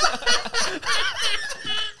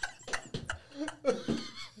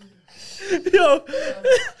 Yo.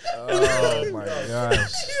 Oh my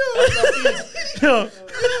gosh. Yo.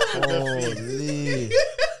 Holy.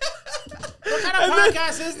 What kind of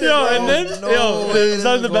podcast is this? Yo, and then, it's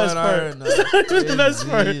not the best part. on. It was the best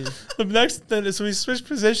part. The next thing is, so we switched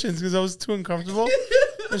positions because I was too uncomfortable.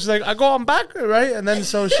 And she's like, I go on back, right? And then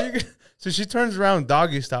so she turns around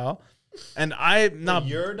doggy style. And I'm not.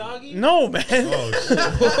 Your doggy? No, man.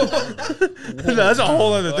 That's a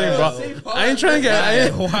whole other thing, bro. I ain't trying to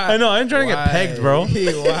get. I know. I ain't trying to get pegged, bro.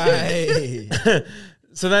 Why?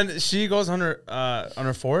 So then she goes on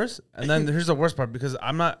her fours, and then here's the worst part, because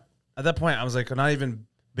I'm not at that point. I was like, not even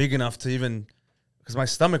big enough to even, because my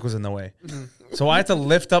stomach was in the way. So I had to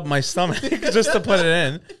lift up my stomach just to put it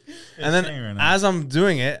in. And then as I'm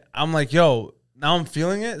doing it, I'm like, yo, now I'm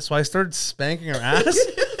feeling it. So I started spanking her ass.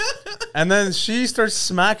 And then she starts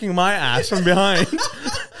smacking my ass from behind.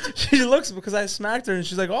 She looks, because I smacked her, and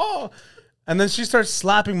she's like, oh. And then she starts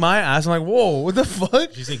slapping my ass. I'm like, whoa, what the fuck?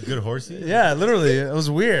 Did you say good horsey? Yeah, literally. It was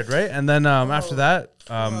weird, right? And then after that,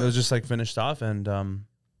 it was just like finished off. And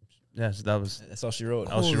yeah, so That's all she wrote.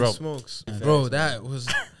 all she Holy wrote. smokes. Bro, that was...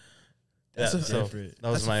 Yeah, That's a- so different. that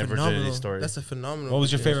was that's my a virginity phenomenal- story. That's a phenomenal... What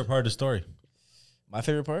was your favorite part of the story? My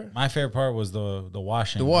favorite part? My favorite part was the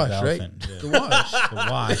washing. The of wash, the right? elephant. Yeah. The wash. The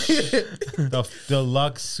wash. The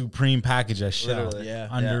deluxe supreme package that shit. Literally. Yeah.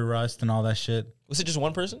 Under rust and all that shit. Was it just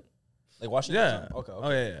one person? Like washing? Yeah. Okay. Oh,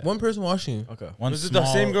 yeah, yeah. One person washing you. Okay. One Was it the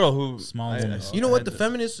same girl who... small I- woman. You know what? The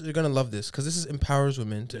feminists are going to love this, because this empowers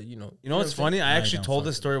women to, You know what's funny? I actually told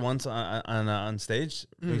this story once on stage,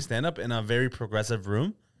 doing stand up in a very progressive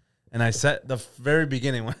room, and I said the very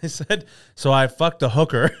beginning when I said, so I fucked a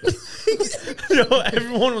hooker.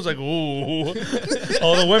 Everyone was like, "Ooh!"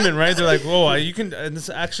 All the women, right? They're like, "Whoa, you can." And this is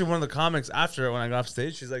actually one of the comics after it when I got off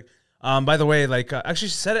stage. She's like, by the way, like, actually,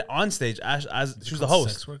 she said it on stage as she was the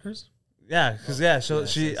host. Sex workers? Yeah, because so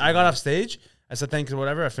I got off stage. I said thank you,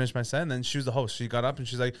 whatever. I finished my set, and then she was the host. She got up and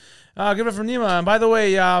she's like, "Give it for Neema." And by the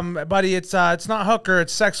way, buddy, it's not hooker,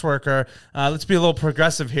 it's sex worker. Let's be a little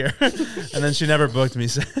progressive here. And then she never booked me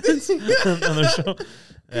since on the show.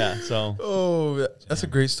 Yeah, so Oh, that's a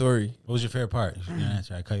great story. What was your favorite part? If you can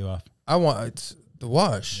answer, I cut you off. I want... It's the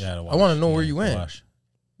wash. Yeah, the wash. I want to know where Yeah, you the went. wash.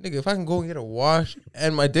 nigga, if I can go and get a wash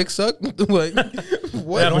and my dick sucked, like,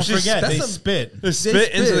 what? Yeah, don't forget, they spit.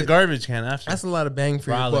 Spit into the garbage can after. That's a lot of bang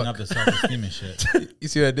for your Riling buck. up the self-esteem and shit. You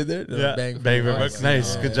see what I did there? Yeah. Bang for Bang your for buck. buck.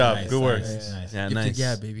 Nice. Good job. Nice, Good work. nice. Yeah, Gift nice. to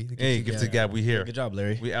gab, baby. The Hey, gift give to gab. We here. Good job,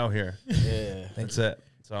 Larry. We out here. Yeah. That's it.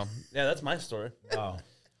 So yeah, that's my story. Wow.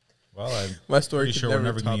 Well, I'm My story pretty could sure we're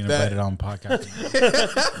never never going to top be that. invited on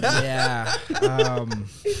podcast. Yeah.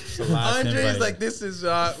 It's the last Andre's invite. like, this is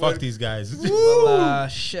Fuck these guys.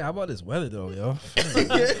 Shit. How about this weather though, yo?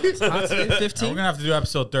 It's hot today, We're 15. gonna have to do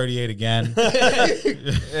episode 38 again.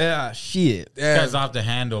 Yeah. Shit. This guy's off the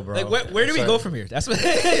handle, bro. Like, where do we go from here? That's what.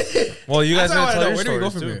 Well, you guys That's what I gotta wanna tell know. your Where do we go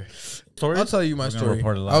stories from too. here? Stories? I'll tell you my We're gonna story.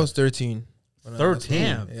 report it live. I was 13. 13.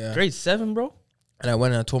 Damn. Yeah. Grade 7, bro. And I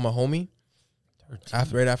went and I told my homie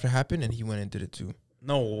right after it happened, and he went and did it too.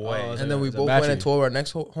 No way. Oh, And then we it's a both went battery. and told our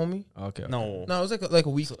next homie. Okay. No. No, it was like a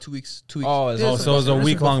week, 2 weeks, 2 weeks. Oh, it's Yeah, Oh, also- so it was a buffer.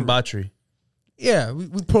 week-long Buffer. battery. Yeah, we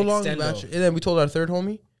prolonged the Extendo. batch, and then we told our third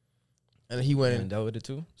homie, and he went And and dealt with it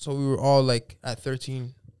too. so we were all like at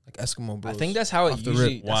 13, like Eskimo bros. I think that's how it Off the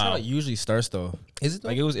usually. rip. That's how Wow. it usually starts, though. is it though?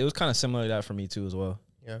 Like it was kind of similar to that for me too, as well.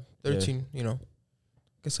 Yeah, 13. You know,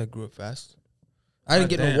 guess I grew up fast. I didn't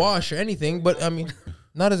get no damn. wash or anything, but I mean,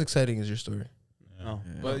 not as exciting as your story. No.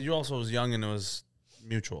 Yeah. But you also was young and it was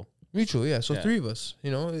mutual. Mutual, yeah. So Yeah. 3 of us.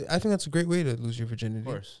 You know, I think that's a great way to lose your virginity. Of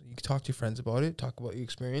course. You can talk to your friends about it, talk about your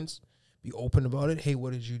experience, be open about it. Hey,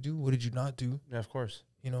 what did you do? What did you not do? Yeah, of course.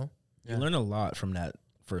 You know. Yeah. You learn a lot from that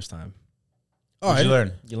first time. Oh, What'd you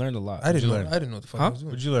learn? You learned a lot. I didn't you know. learn? I didn't know what the fuck Huh? I was doing.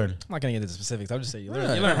 What'd you learn? I'm not gonna get into specifics. I'll just say you learn.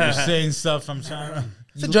 Yeah. You learn. You're saying stuff I'm trying to.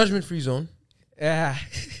 It's a judgment-free zone. Yeah.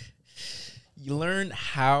 You learn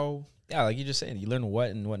how. Yeah, like you're just saying, you learn what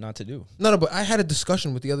and what not to do. No, but I had a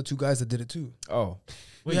discussion with the other 2 guys that did it too. Oh,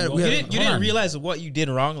 We had- you didn't realize what you did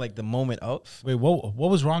wrong, like the moment of. Wait, what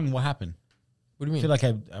was wrong and what happened? What do you I mean? feel like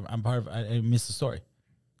I'm part of. I missed the story.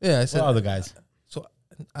 Yeah, I What said. other guys? So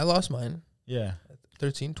I lost mine. Yeah,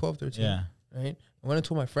 13, 12, 13. yeah, Right. I went and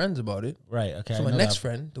told my friends about it. right. Okay. So I my know next that.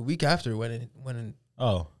 friend, the week after, went and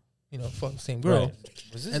Oh, fucked the same girl. Right.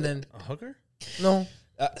 Was this And then a hooker? no,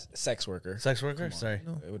 Sex worker. Sex worker? Sorry.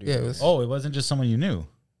 no. What do you Yeah, mean? it was. oh, it wasn't just someone you knew.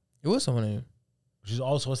 It was someone I knew. She's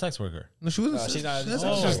also a sex worker. No, she wasn't. She's not. that's-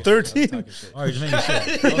 Oh. She's 13. Oh, you're just making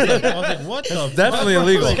shit. I was like, what the? Definitely fuck?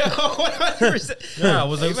 illegal. 100%. Yeah, I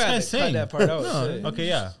was like, You what's might this have guy to cut saying? that part out. No. Shit. Okay,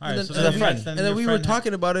 yeah. All right. And then- So and then then- friend. And then we were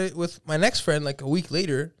talking about it with my next friend like a week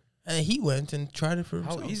later, and he went and tried it for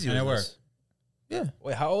How himself. easy And it was worked. this? Yeah,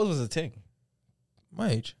 Wait, how old was the ting?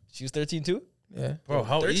 my age. She was 13 too. Yeah, Bro,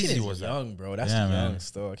 how 13 easy is was that? young, bro. That's Yeah, young man.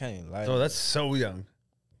 still. I can't even lie. So that's so young.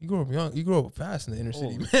 you grew up young. You grew up fast in the inner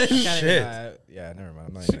city. Oh, Man. I can't even Shit. lie. Yeah, never mind.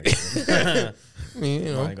 I'm not even gonna, I mean,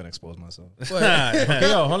 I'm not even gonna expose myself. but Okay,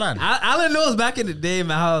 yo, hold on. All I know is back in the day,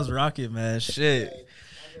 man, how I was rocking, man. Shit.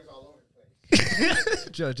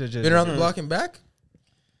 been around the block and back.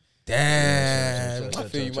 Damn, I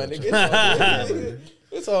feel you, my nigga.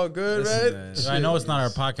 It's all good, Listen, man. man. So I know it's not our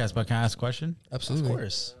podcast, but can I ask a question? Absolutely. Of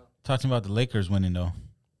course. Talking about the Lakers winning though.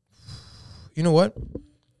 You know what?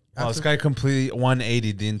 Wow, this guy completely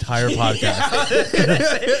 180 the entire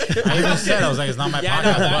podcast. I even said I was like, it's not my podcast,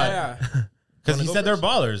 but yeah. because he said they're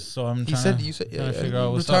ballers. So I'm He trying said to, you said trying to yeah, figure out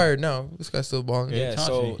he's what's retired now. This guy's still balling. Yeah. Yeah,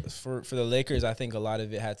 so Tachi. for the Lakers, I think a lot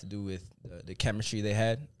of it had to do with the chemistry they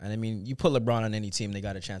had. And I mean, you put LeBron on any team, they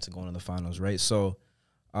got a chance of going to the finals, right? So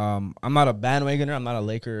I'm not a bandwagoner. I'm not a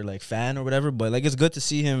Laker like fan or whatever, but like it's good to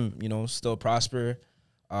see him, still prosper.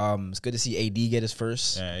 It's good to see AD get his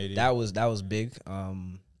first. Yeah, AD. That was big.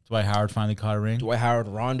 Dwight Howard finally caught a ring. Dwight Howard,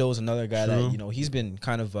 Rondo's another guy True. that he's been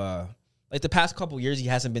kind of like the past couple years he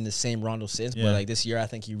hasn't been the same Rondo since, Yeah. but like this year I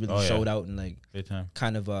think he really Oh, yeah. showed out and like Big time.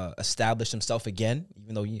 kind of established himself again,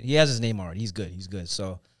 even though he has his name already. He's good.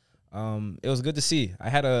 So it was good to see. I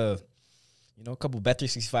had a couple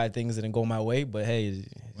Bet365 things that didn't go my way, but hey,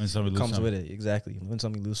 Win some, it lose comes some. with it. Exactly. Win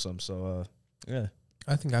some, you lose some. So yeah.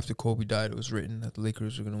 I think after Kobe died, it was written that the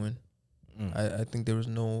Lakers were gonna win. Mm. I think there was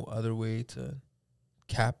no other way to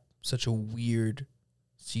cap such a weird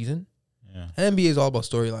season. Yeah. And NBA is all about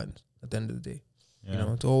storylines at the end of the day.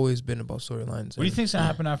 Yeah. It's always been about storylines. What do you think's gonna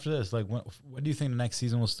happen after this? Like, when do you think the next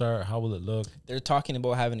season will start? How will it look? They're talking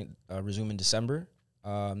about having it resume in December.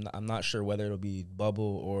 I'm not sure whether it'll be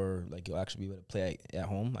bubble or like you'll actually be able to play at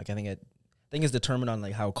home. Like I think it's determined on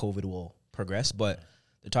like how COVID will progress, but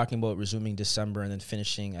they're talking about resuming December and then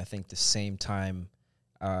finishing I think the same time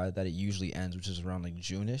that it usually ends, which is around like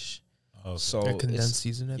June-ish. Oh, So A condensed it's-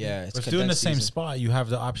 season. I think. yeah, it's if doing the condensed same season. spot, you have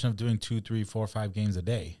the option of doing 2, 3, 4, 5 games a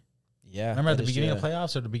day. Yeah, Remember at that the is- beginning yeah. of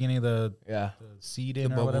playoffs or the beginning of the Yeah, seed The in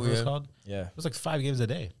or bubble, whatever it's yeah. called? yeah. It was like 5 games a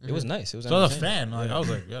day. It was nice. It was So as a entertaining. fan, like I was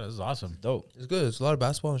like, yeah, this is awesome. Dope. It's good. It's a lot of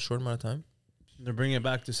basketball in a short amount of time. They're bringing it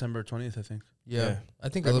back December 20th, I think. Yeah. I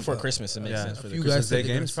think Right a before little- Christmas, it makes Yeah. sense a for few the guys Christmas Day said they're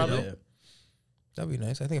gonna games, sit probably? out. That'd be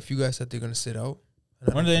nice. I think a few guys said they're gonna sit out.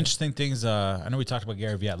 One of the interesting things, I know we talked about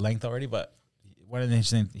Gary Vee at length already, but one of the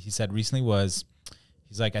interesting things he said recently was,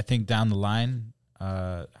 he's like, I think down the line,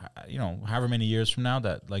 however many years from now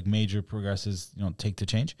that like major progresses, take to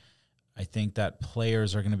change, I think that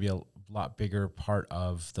players are going to be a lot bigger part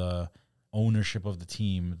of the ownership of the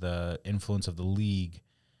team, the influence of the league.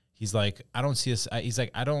 He's like, I don't see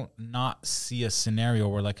I don't not see a scenario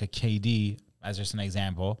where like a KD, as just an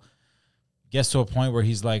example, gets to a point where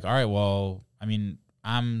he's like, all right, well, I mean,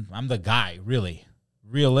 I'm the guy, really.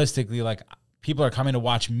 Realistically, like people are coming to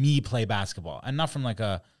watch me play basketball, and not from like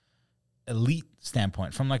a elite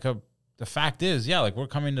standpoint. From like the fact is, yeah, like we're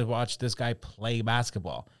coming to watch this guy play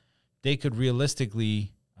basketball. They could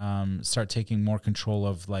realistically start taking more control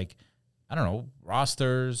of like, I don't know,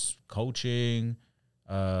 rosters, coaching,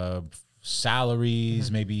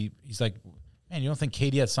 salaries. Maybe he's like, man, you don't think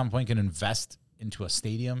KD at some point can invest into a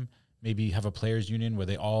stadium? Maybe have a players union where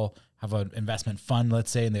they all have an investment fund, let's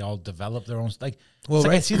say, and they all develop their own. Like, well,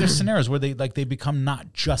 I see there's scenarios where they become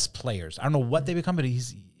not just players. I don't know what they become, but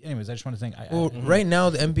anyways, I just want to think. Right now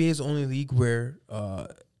the NBA is the only league where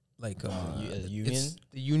union?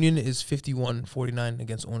 the union is 51-49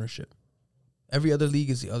 against ownership. Every other league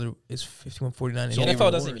is 51-49. The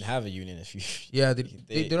NFL doesn't even have a union. If you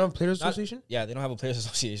they don't have players association. Yeah, they don't have a players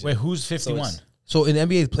association. Wait, who's 51? So in the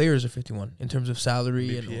NBA, the players are 51 in terms of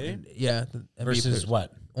salary and the NBA Versus players.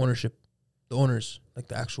 what? Ownership, the owners, like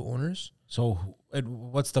the actual owners. So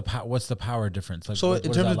what's the power difference? Like, So what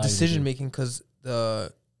in does terms that of allow you to decision do? making, because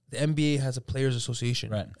the NBA has a players association,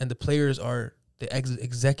 Right. and the players are the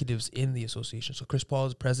executives in the association. So Chris Paul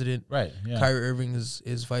is president, Right. Yeah. Kyrie Irving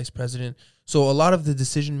is vice president. So a lot of the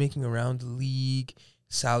decision making around the league,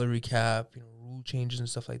 salary cap, rule changes and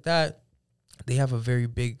stuff like that, they have a very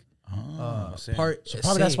big part. So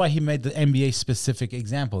probably that's why he made the NBA specific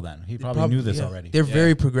example. Then he probably knew this already. They're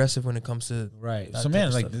very progressive when it comes to Right. that So type man,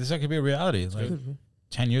 of like stuff. this could be a reality. It's like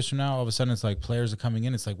 10 years from now, all of a sudden it's like players are coming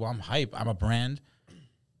in. It's like, well, I'm hype. I'm a brand.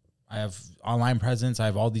 I have online presence. I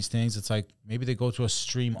have all these things. It's like maybe they go to a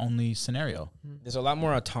stream only scenario. There's a lot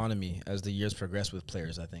more autonomy as the years progress with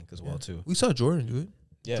players, I think, as well too. We saw Jordan do it.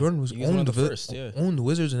 Yeah, Jordan was he one owned of the first. Yeah, owned the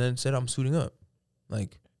Wizards and then said, "I'm suiting up," and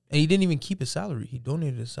he didn't even keep his salary. He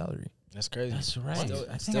donated his salary. that's crazy. That's right. Still,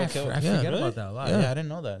 I still think killed. I Yeah. forget Really? about that a lot. Yeah. Yeah, I didn't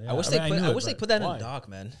know that. Yeah. I wish mean, they knew it, they but put that in why? a doc,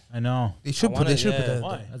 man. I know. They should I put. wanna- They should put yeah. that.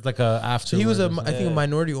 Why? It's like a after. So he was I think Yeah. a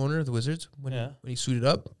minority owner of the Wizards when Yeah. he suited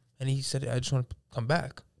up, and he said, "I just want to come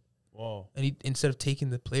back." Whoa. And he, instead of taking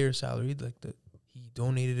the player salary, he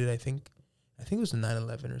donated it. I think it was the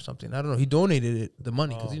 9/11 or something. I don't know. He donated it, the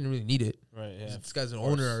money, because he didn't really need it. Right. Yeah. This guy's an Of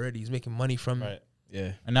course. owner already. He's making money from Right.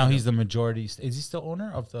 Yeah, And now he's the majority. Is he still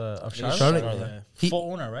owner of Charlotte? Charlotte? Yeah. He-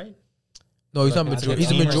 Full owner, right? No, he's not Like, majority. He's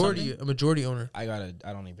team or a majority owner. I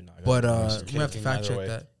don't even know. But just we have to kicking fact either check way.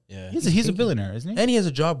 that. yeah, He's a billionaire, isn't he? And he has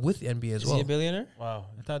a job with the NBA as is well. he a billionaire? Wow.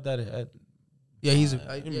 I thought that. Yeah, he's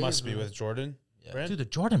He must be with Jordan. Yeah. Brand? Dude, the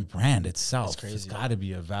Jordan brand itself That's crazy, has yeah. got to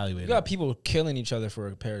be evaluated. You got people killing each other for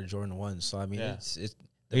a pair of Jordan 1s. So I mean, Yeah. it's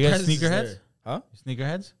Are you guys presence is sneakerheads? there. Huh?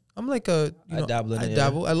 Sneakerheads? I'm like I dabble in I it, yeah.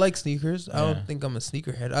 dabble. I like sneakers. I Yeah. don't think I'm a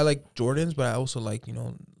sneakerhead. I like Jordans, but I also like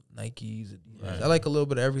Nikes. Adidas. Right. I like a little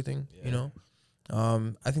bit of everything. Yeah.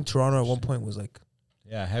 I think Toronto at one point was like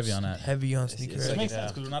Yeah, heavy on that. heavy on It's sneakers. It like- makes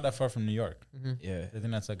sense because we're not that far from New York. Yeah, I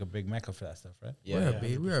think that's like a big mecca for that stuff, right? yeah, we're,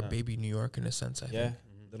 yeah. we're a 100%. baby New York in a sense. I Yeah. think.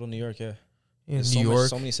 Little New York, yeah. In There's New so much- York,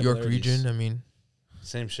 so many York similarities. region. I mean,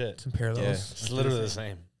 Same shit. some parallels. Yeah. It's literally the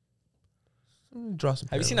same. Draw some.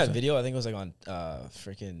 Have you seen parallels. that video? I think it was like on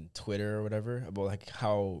freaking Twitter or whatever about like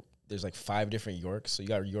how there's like 5 different Yorks. So you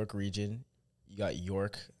got York region, you got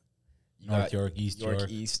York, you North got York, East York.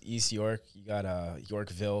 East York, you got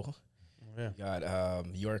Yorkville, Yeah. you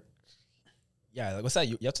got York. Yeah, like what's that?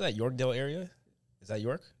 That's that Yorkdale area. Is that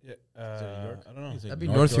York? Yeah. York? I don't know. Is it That'd be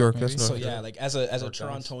North York, that's maybe? North So yeah, like as a North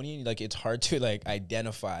Downs. Torontonian, like it's hard to like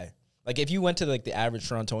identify. Like if you went to like the average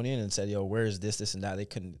Torontonian and said, "Yo, where is this, and that?" They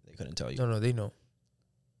couldn't tell you. No, they know.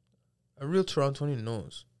 A real Torontonian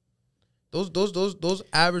knows. Those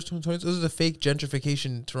average Torontonians, those are the fake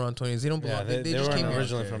gentrification Torontonians. They don't belong. Yeah, they they just weren't came here.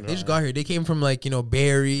 originally from They just got here. They came from like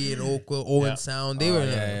Barrie and Oakville, Owen Yeah. Sound. They were.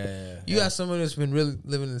 yeah. You got someone who's been really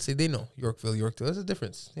living in the city. They know Yorkville. There's a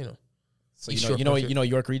difference. So East you York, know North York.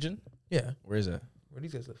 York region. Yeah. Where is it? Where do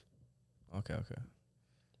these guys live? Okay.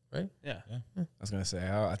 Yeah. I was gonna say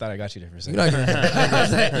I thought I got you there for a You're second. not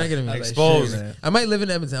getting, you're not getting me. Exposed. I might live in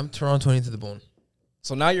Edmonton. I'm Torontonian to the bone.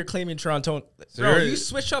 So now you're claiming Toronto. So bro, you're- you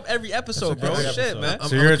switch up every episode, bro. every Shit, episode. man. I'm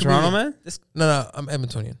So you're a a Toronto chameleon. man? No, I'm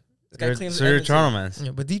Edmontonian. This guy claims So you're a Edmonton. Toronto man.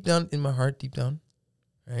 Yeah, but deep down in my heart, deep down,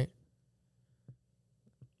 right?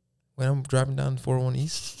 When I'm driving down 401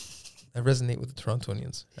 East, I resonate with the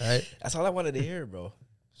Torontonians. All right, That's all I wanted to hear, bro.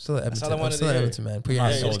 still an That's all I Edmonton. I'm wanted still to an hear. Edmonton man. Put your I'm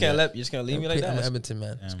hands not on sold me. yet. You're just gonna leave me like I'm an that? Edmonton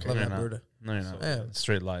man. Yeah, Love you're not. Alberta. No, you're not. I am.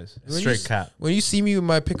 Straight lies. When you Straight s- cap. When you see me with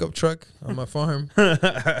my pickup truck on my farm with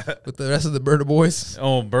the rest of the Berta boys,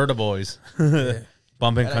 Oh, Berta boys. yeah.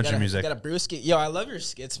 Bumping country music. Got a brew skit. Yo, I love your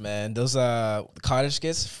skits, man. Those cottage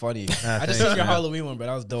skits, funny. I just thanks, seen your man. Halloween one, but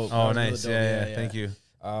that was dope. That Oh, was really nice. dope. Yeah. Thank you.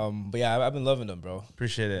 But yeah, I've been loving them, bro.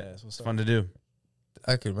 Appreciate Yeah, it. that's what's It's up. fun to do.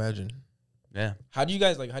 I can imagine. Yeah. How do you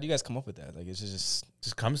guys come up with that? Like, it's just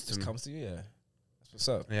Just comes to me. comes to you. Yeah, that's what's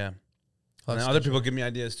up. Yeah. Lot And of other schedule. people give me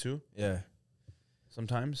ideas too Yeah,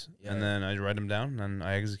 sometimes. Yeah. And then I write them down and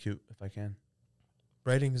I execute if I can.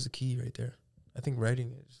 Writing is the key right there. I think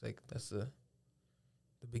writing is like that's the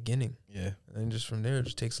beginning, yeah. and then just from there, it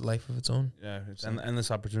just takes a life of its own. Yeah. It's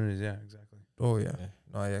endless opportunities. Yeah, exactly. Oh yeah, Yeah.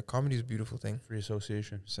 no yeah. Comedy is a beautiful thing. Free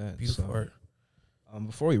association. Beautiful So, art.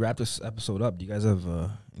 Before we wrap this episode up, do you guys have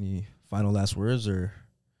any final last words or?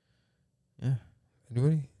 Yeah,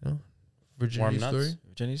 Anybody? No. Virginia Warm nuts? story.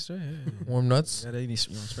 Jenny story. Yeah. Warm nuts. Got any? You want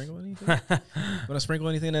to sprinkle anything? Want to sprinkle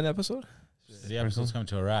anything in that episode? The episode's come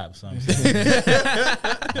to a wrap, so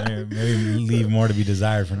maybe leave more to be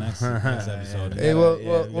desired for next episode. Hey, Yeah, well, yeah,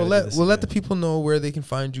 well, we we'll gotta let do this we'll let the again. people know where they can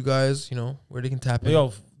find you guys. You know where they can tap in.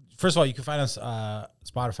 Yo, first of all, you can find us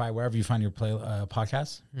Spotify, wherever you find your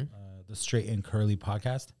podcasts. Mhm. The Straight and Curly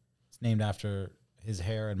podcast. It's named after his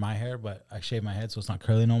hair and my hair, but I shaved my head, so it's not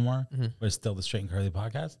curly no more. Mhm. But it's still the Straight and Curly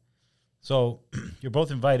podcast. So you're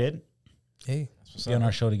both invited Hey, to be on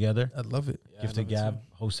our show together. I'd love it. Gifted Gab,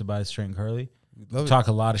 hosted by Straight and Curly. We'd love Talk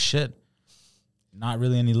a lot of shit. Not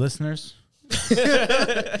really any listeners.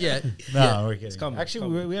 it. Yeah. No, we're kidding. coming, Actually,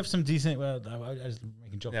 it's coming. we have some decent. Well, I just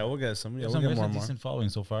making jokes. Yeah, we'll get some. We Yeah, have we'll some, get more some and more. decent following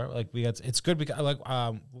so far. Like it's good because like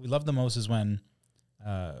what we love the most is when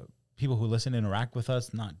people who listen interact with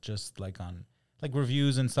us, not just like on like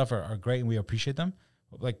reviews and stuff are great and we appreciate them.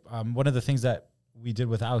 Like one of the things that we did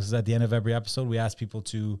with Alex is at the end of every episode we asked people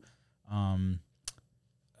to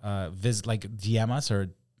visit like DM us or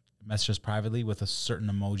message us privately with a certain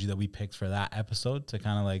emoji that we picked for that episode to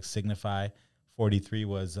kind of like signify 43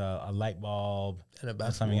 was a light bulb And a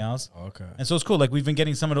or something else. Okay. And so it's cool. Like we've been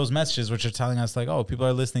getting some of those messages, which are telling us like, oh, people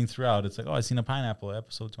are listening throughout. It's like, oh, I seen a pineapple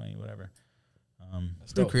episode 20, whatever.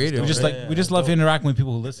 Pretty creative. We just right? we just love interacting with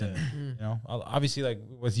people who listen. Mm. You know, obviously like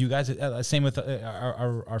with you guys, same with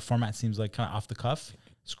our format seems like kind of off the cuff.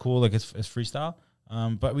 It's cool, like it's freestyle.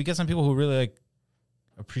 But we get some people who really like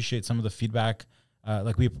appreciate some of the feedback.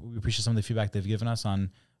 Like we appreciate some of the feedback they've given us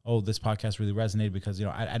on, oh, this podcast really resonated because, you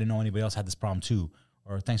know, I didn't know anybody else had this problem too.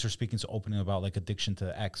 Or thanks for speaking so openly about like addiction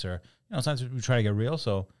to X, or, you know, sometimes we try to get real.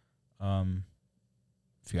 So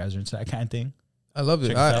if you guys are into that kind of thing, I love it.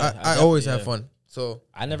 Check us out. I always Yeah. have fun. So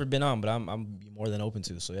I never been on, but I'm more than open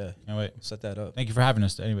to. So yeah, can't wait. set that up. Thank you for having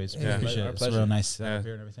us. Anyways, we Yeah. appreciate Our it. It's a pleasure. real nice Yeah.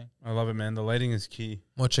 here and everything. I love it, man. The lighting is key.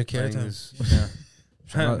 much care Lighting time. is, yeah.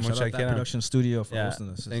 Shout Much out I that can. production studio for Yeah. hosting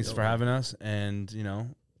us. Thanks for having us. And, you know,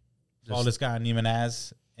 Follow this guy on Neema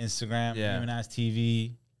Naz, Instagram, Yeah. Neema Naz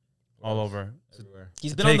TV, all over. everywhere.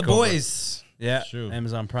 He's The been on the takeover. boys. Yeah. True.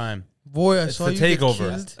 Amazon Prime. Boy, I It's saw the you get takeover.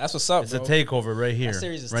 killed. That's what's up, It's bro. a takeover right here.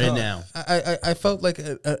 series is Right tough. now. I felt like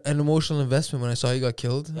an emotional investment when I saw you got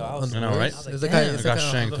killed. Yo, I on was- the I know, boys. right? It's I was like like, I, damn. it's I got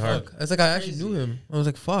like, shanked what the hard. fuck? It's like I actually Crazy. knew him. I was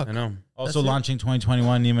like, fuck. I know. Also That's it? launching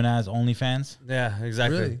 2021 Neema Naz OnlyFans. Yeah,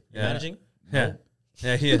 exactly. Really? You Yeah. managing? Yeah.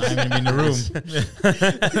 Yeah, he is. I'm gonna be in the room.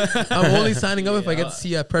 I'm only signing up if I get to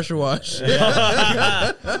see a pressure wash.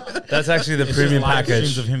 That's actually the It's premium just live package.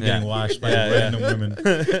 streams of him Yeah. getting washed by Yeah, yeah. random women.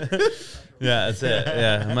 Yeah, that's it.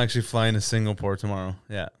 Yeah, I'm actually flying to Singapore tomorrow.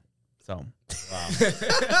 Yeah. So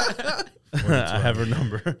I have her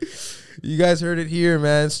number. You guys heard it here,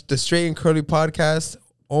 man. It's the Straight and Curly podcast.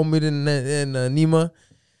 Omid and Neema,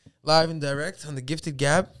 live and direct on the Gifted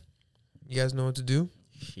Gab. You guys know what to do.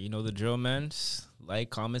 You know the drill, man. Just like,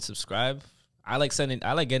 comment, subscribe. I like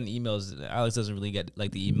getting emails. Alex doesn't really get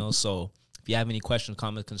like the emails, so if you have any questions,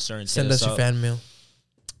 comments, concerns, Send hit us your up. fan mail.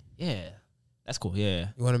 Yeah, that's cool. Yeah,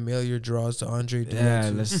 You want to mail your draws to Andre? Do yeah.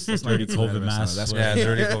 it too. Let's Dirty COVID mask. That's Yeah, crazy.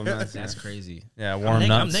 dirty cold nuts. That's crazy. Yeah, I'm, warm I'm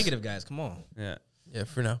nuts. negative, guys. Come on. Yeah. Yeah,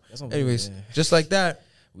 for now. That's what Anyways, yeah. just like that.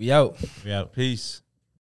 We out. Yeah. Peace.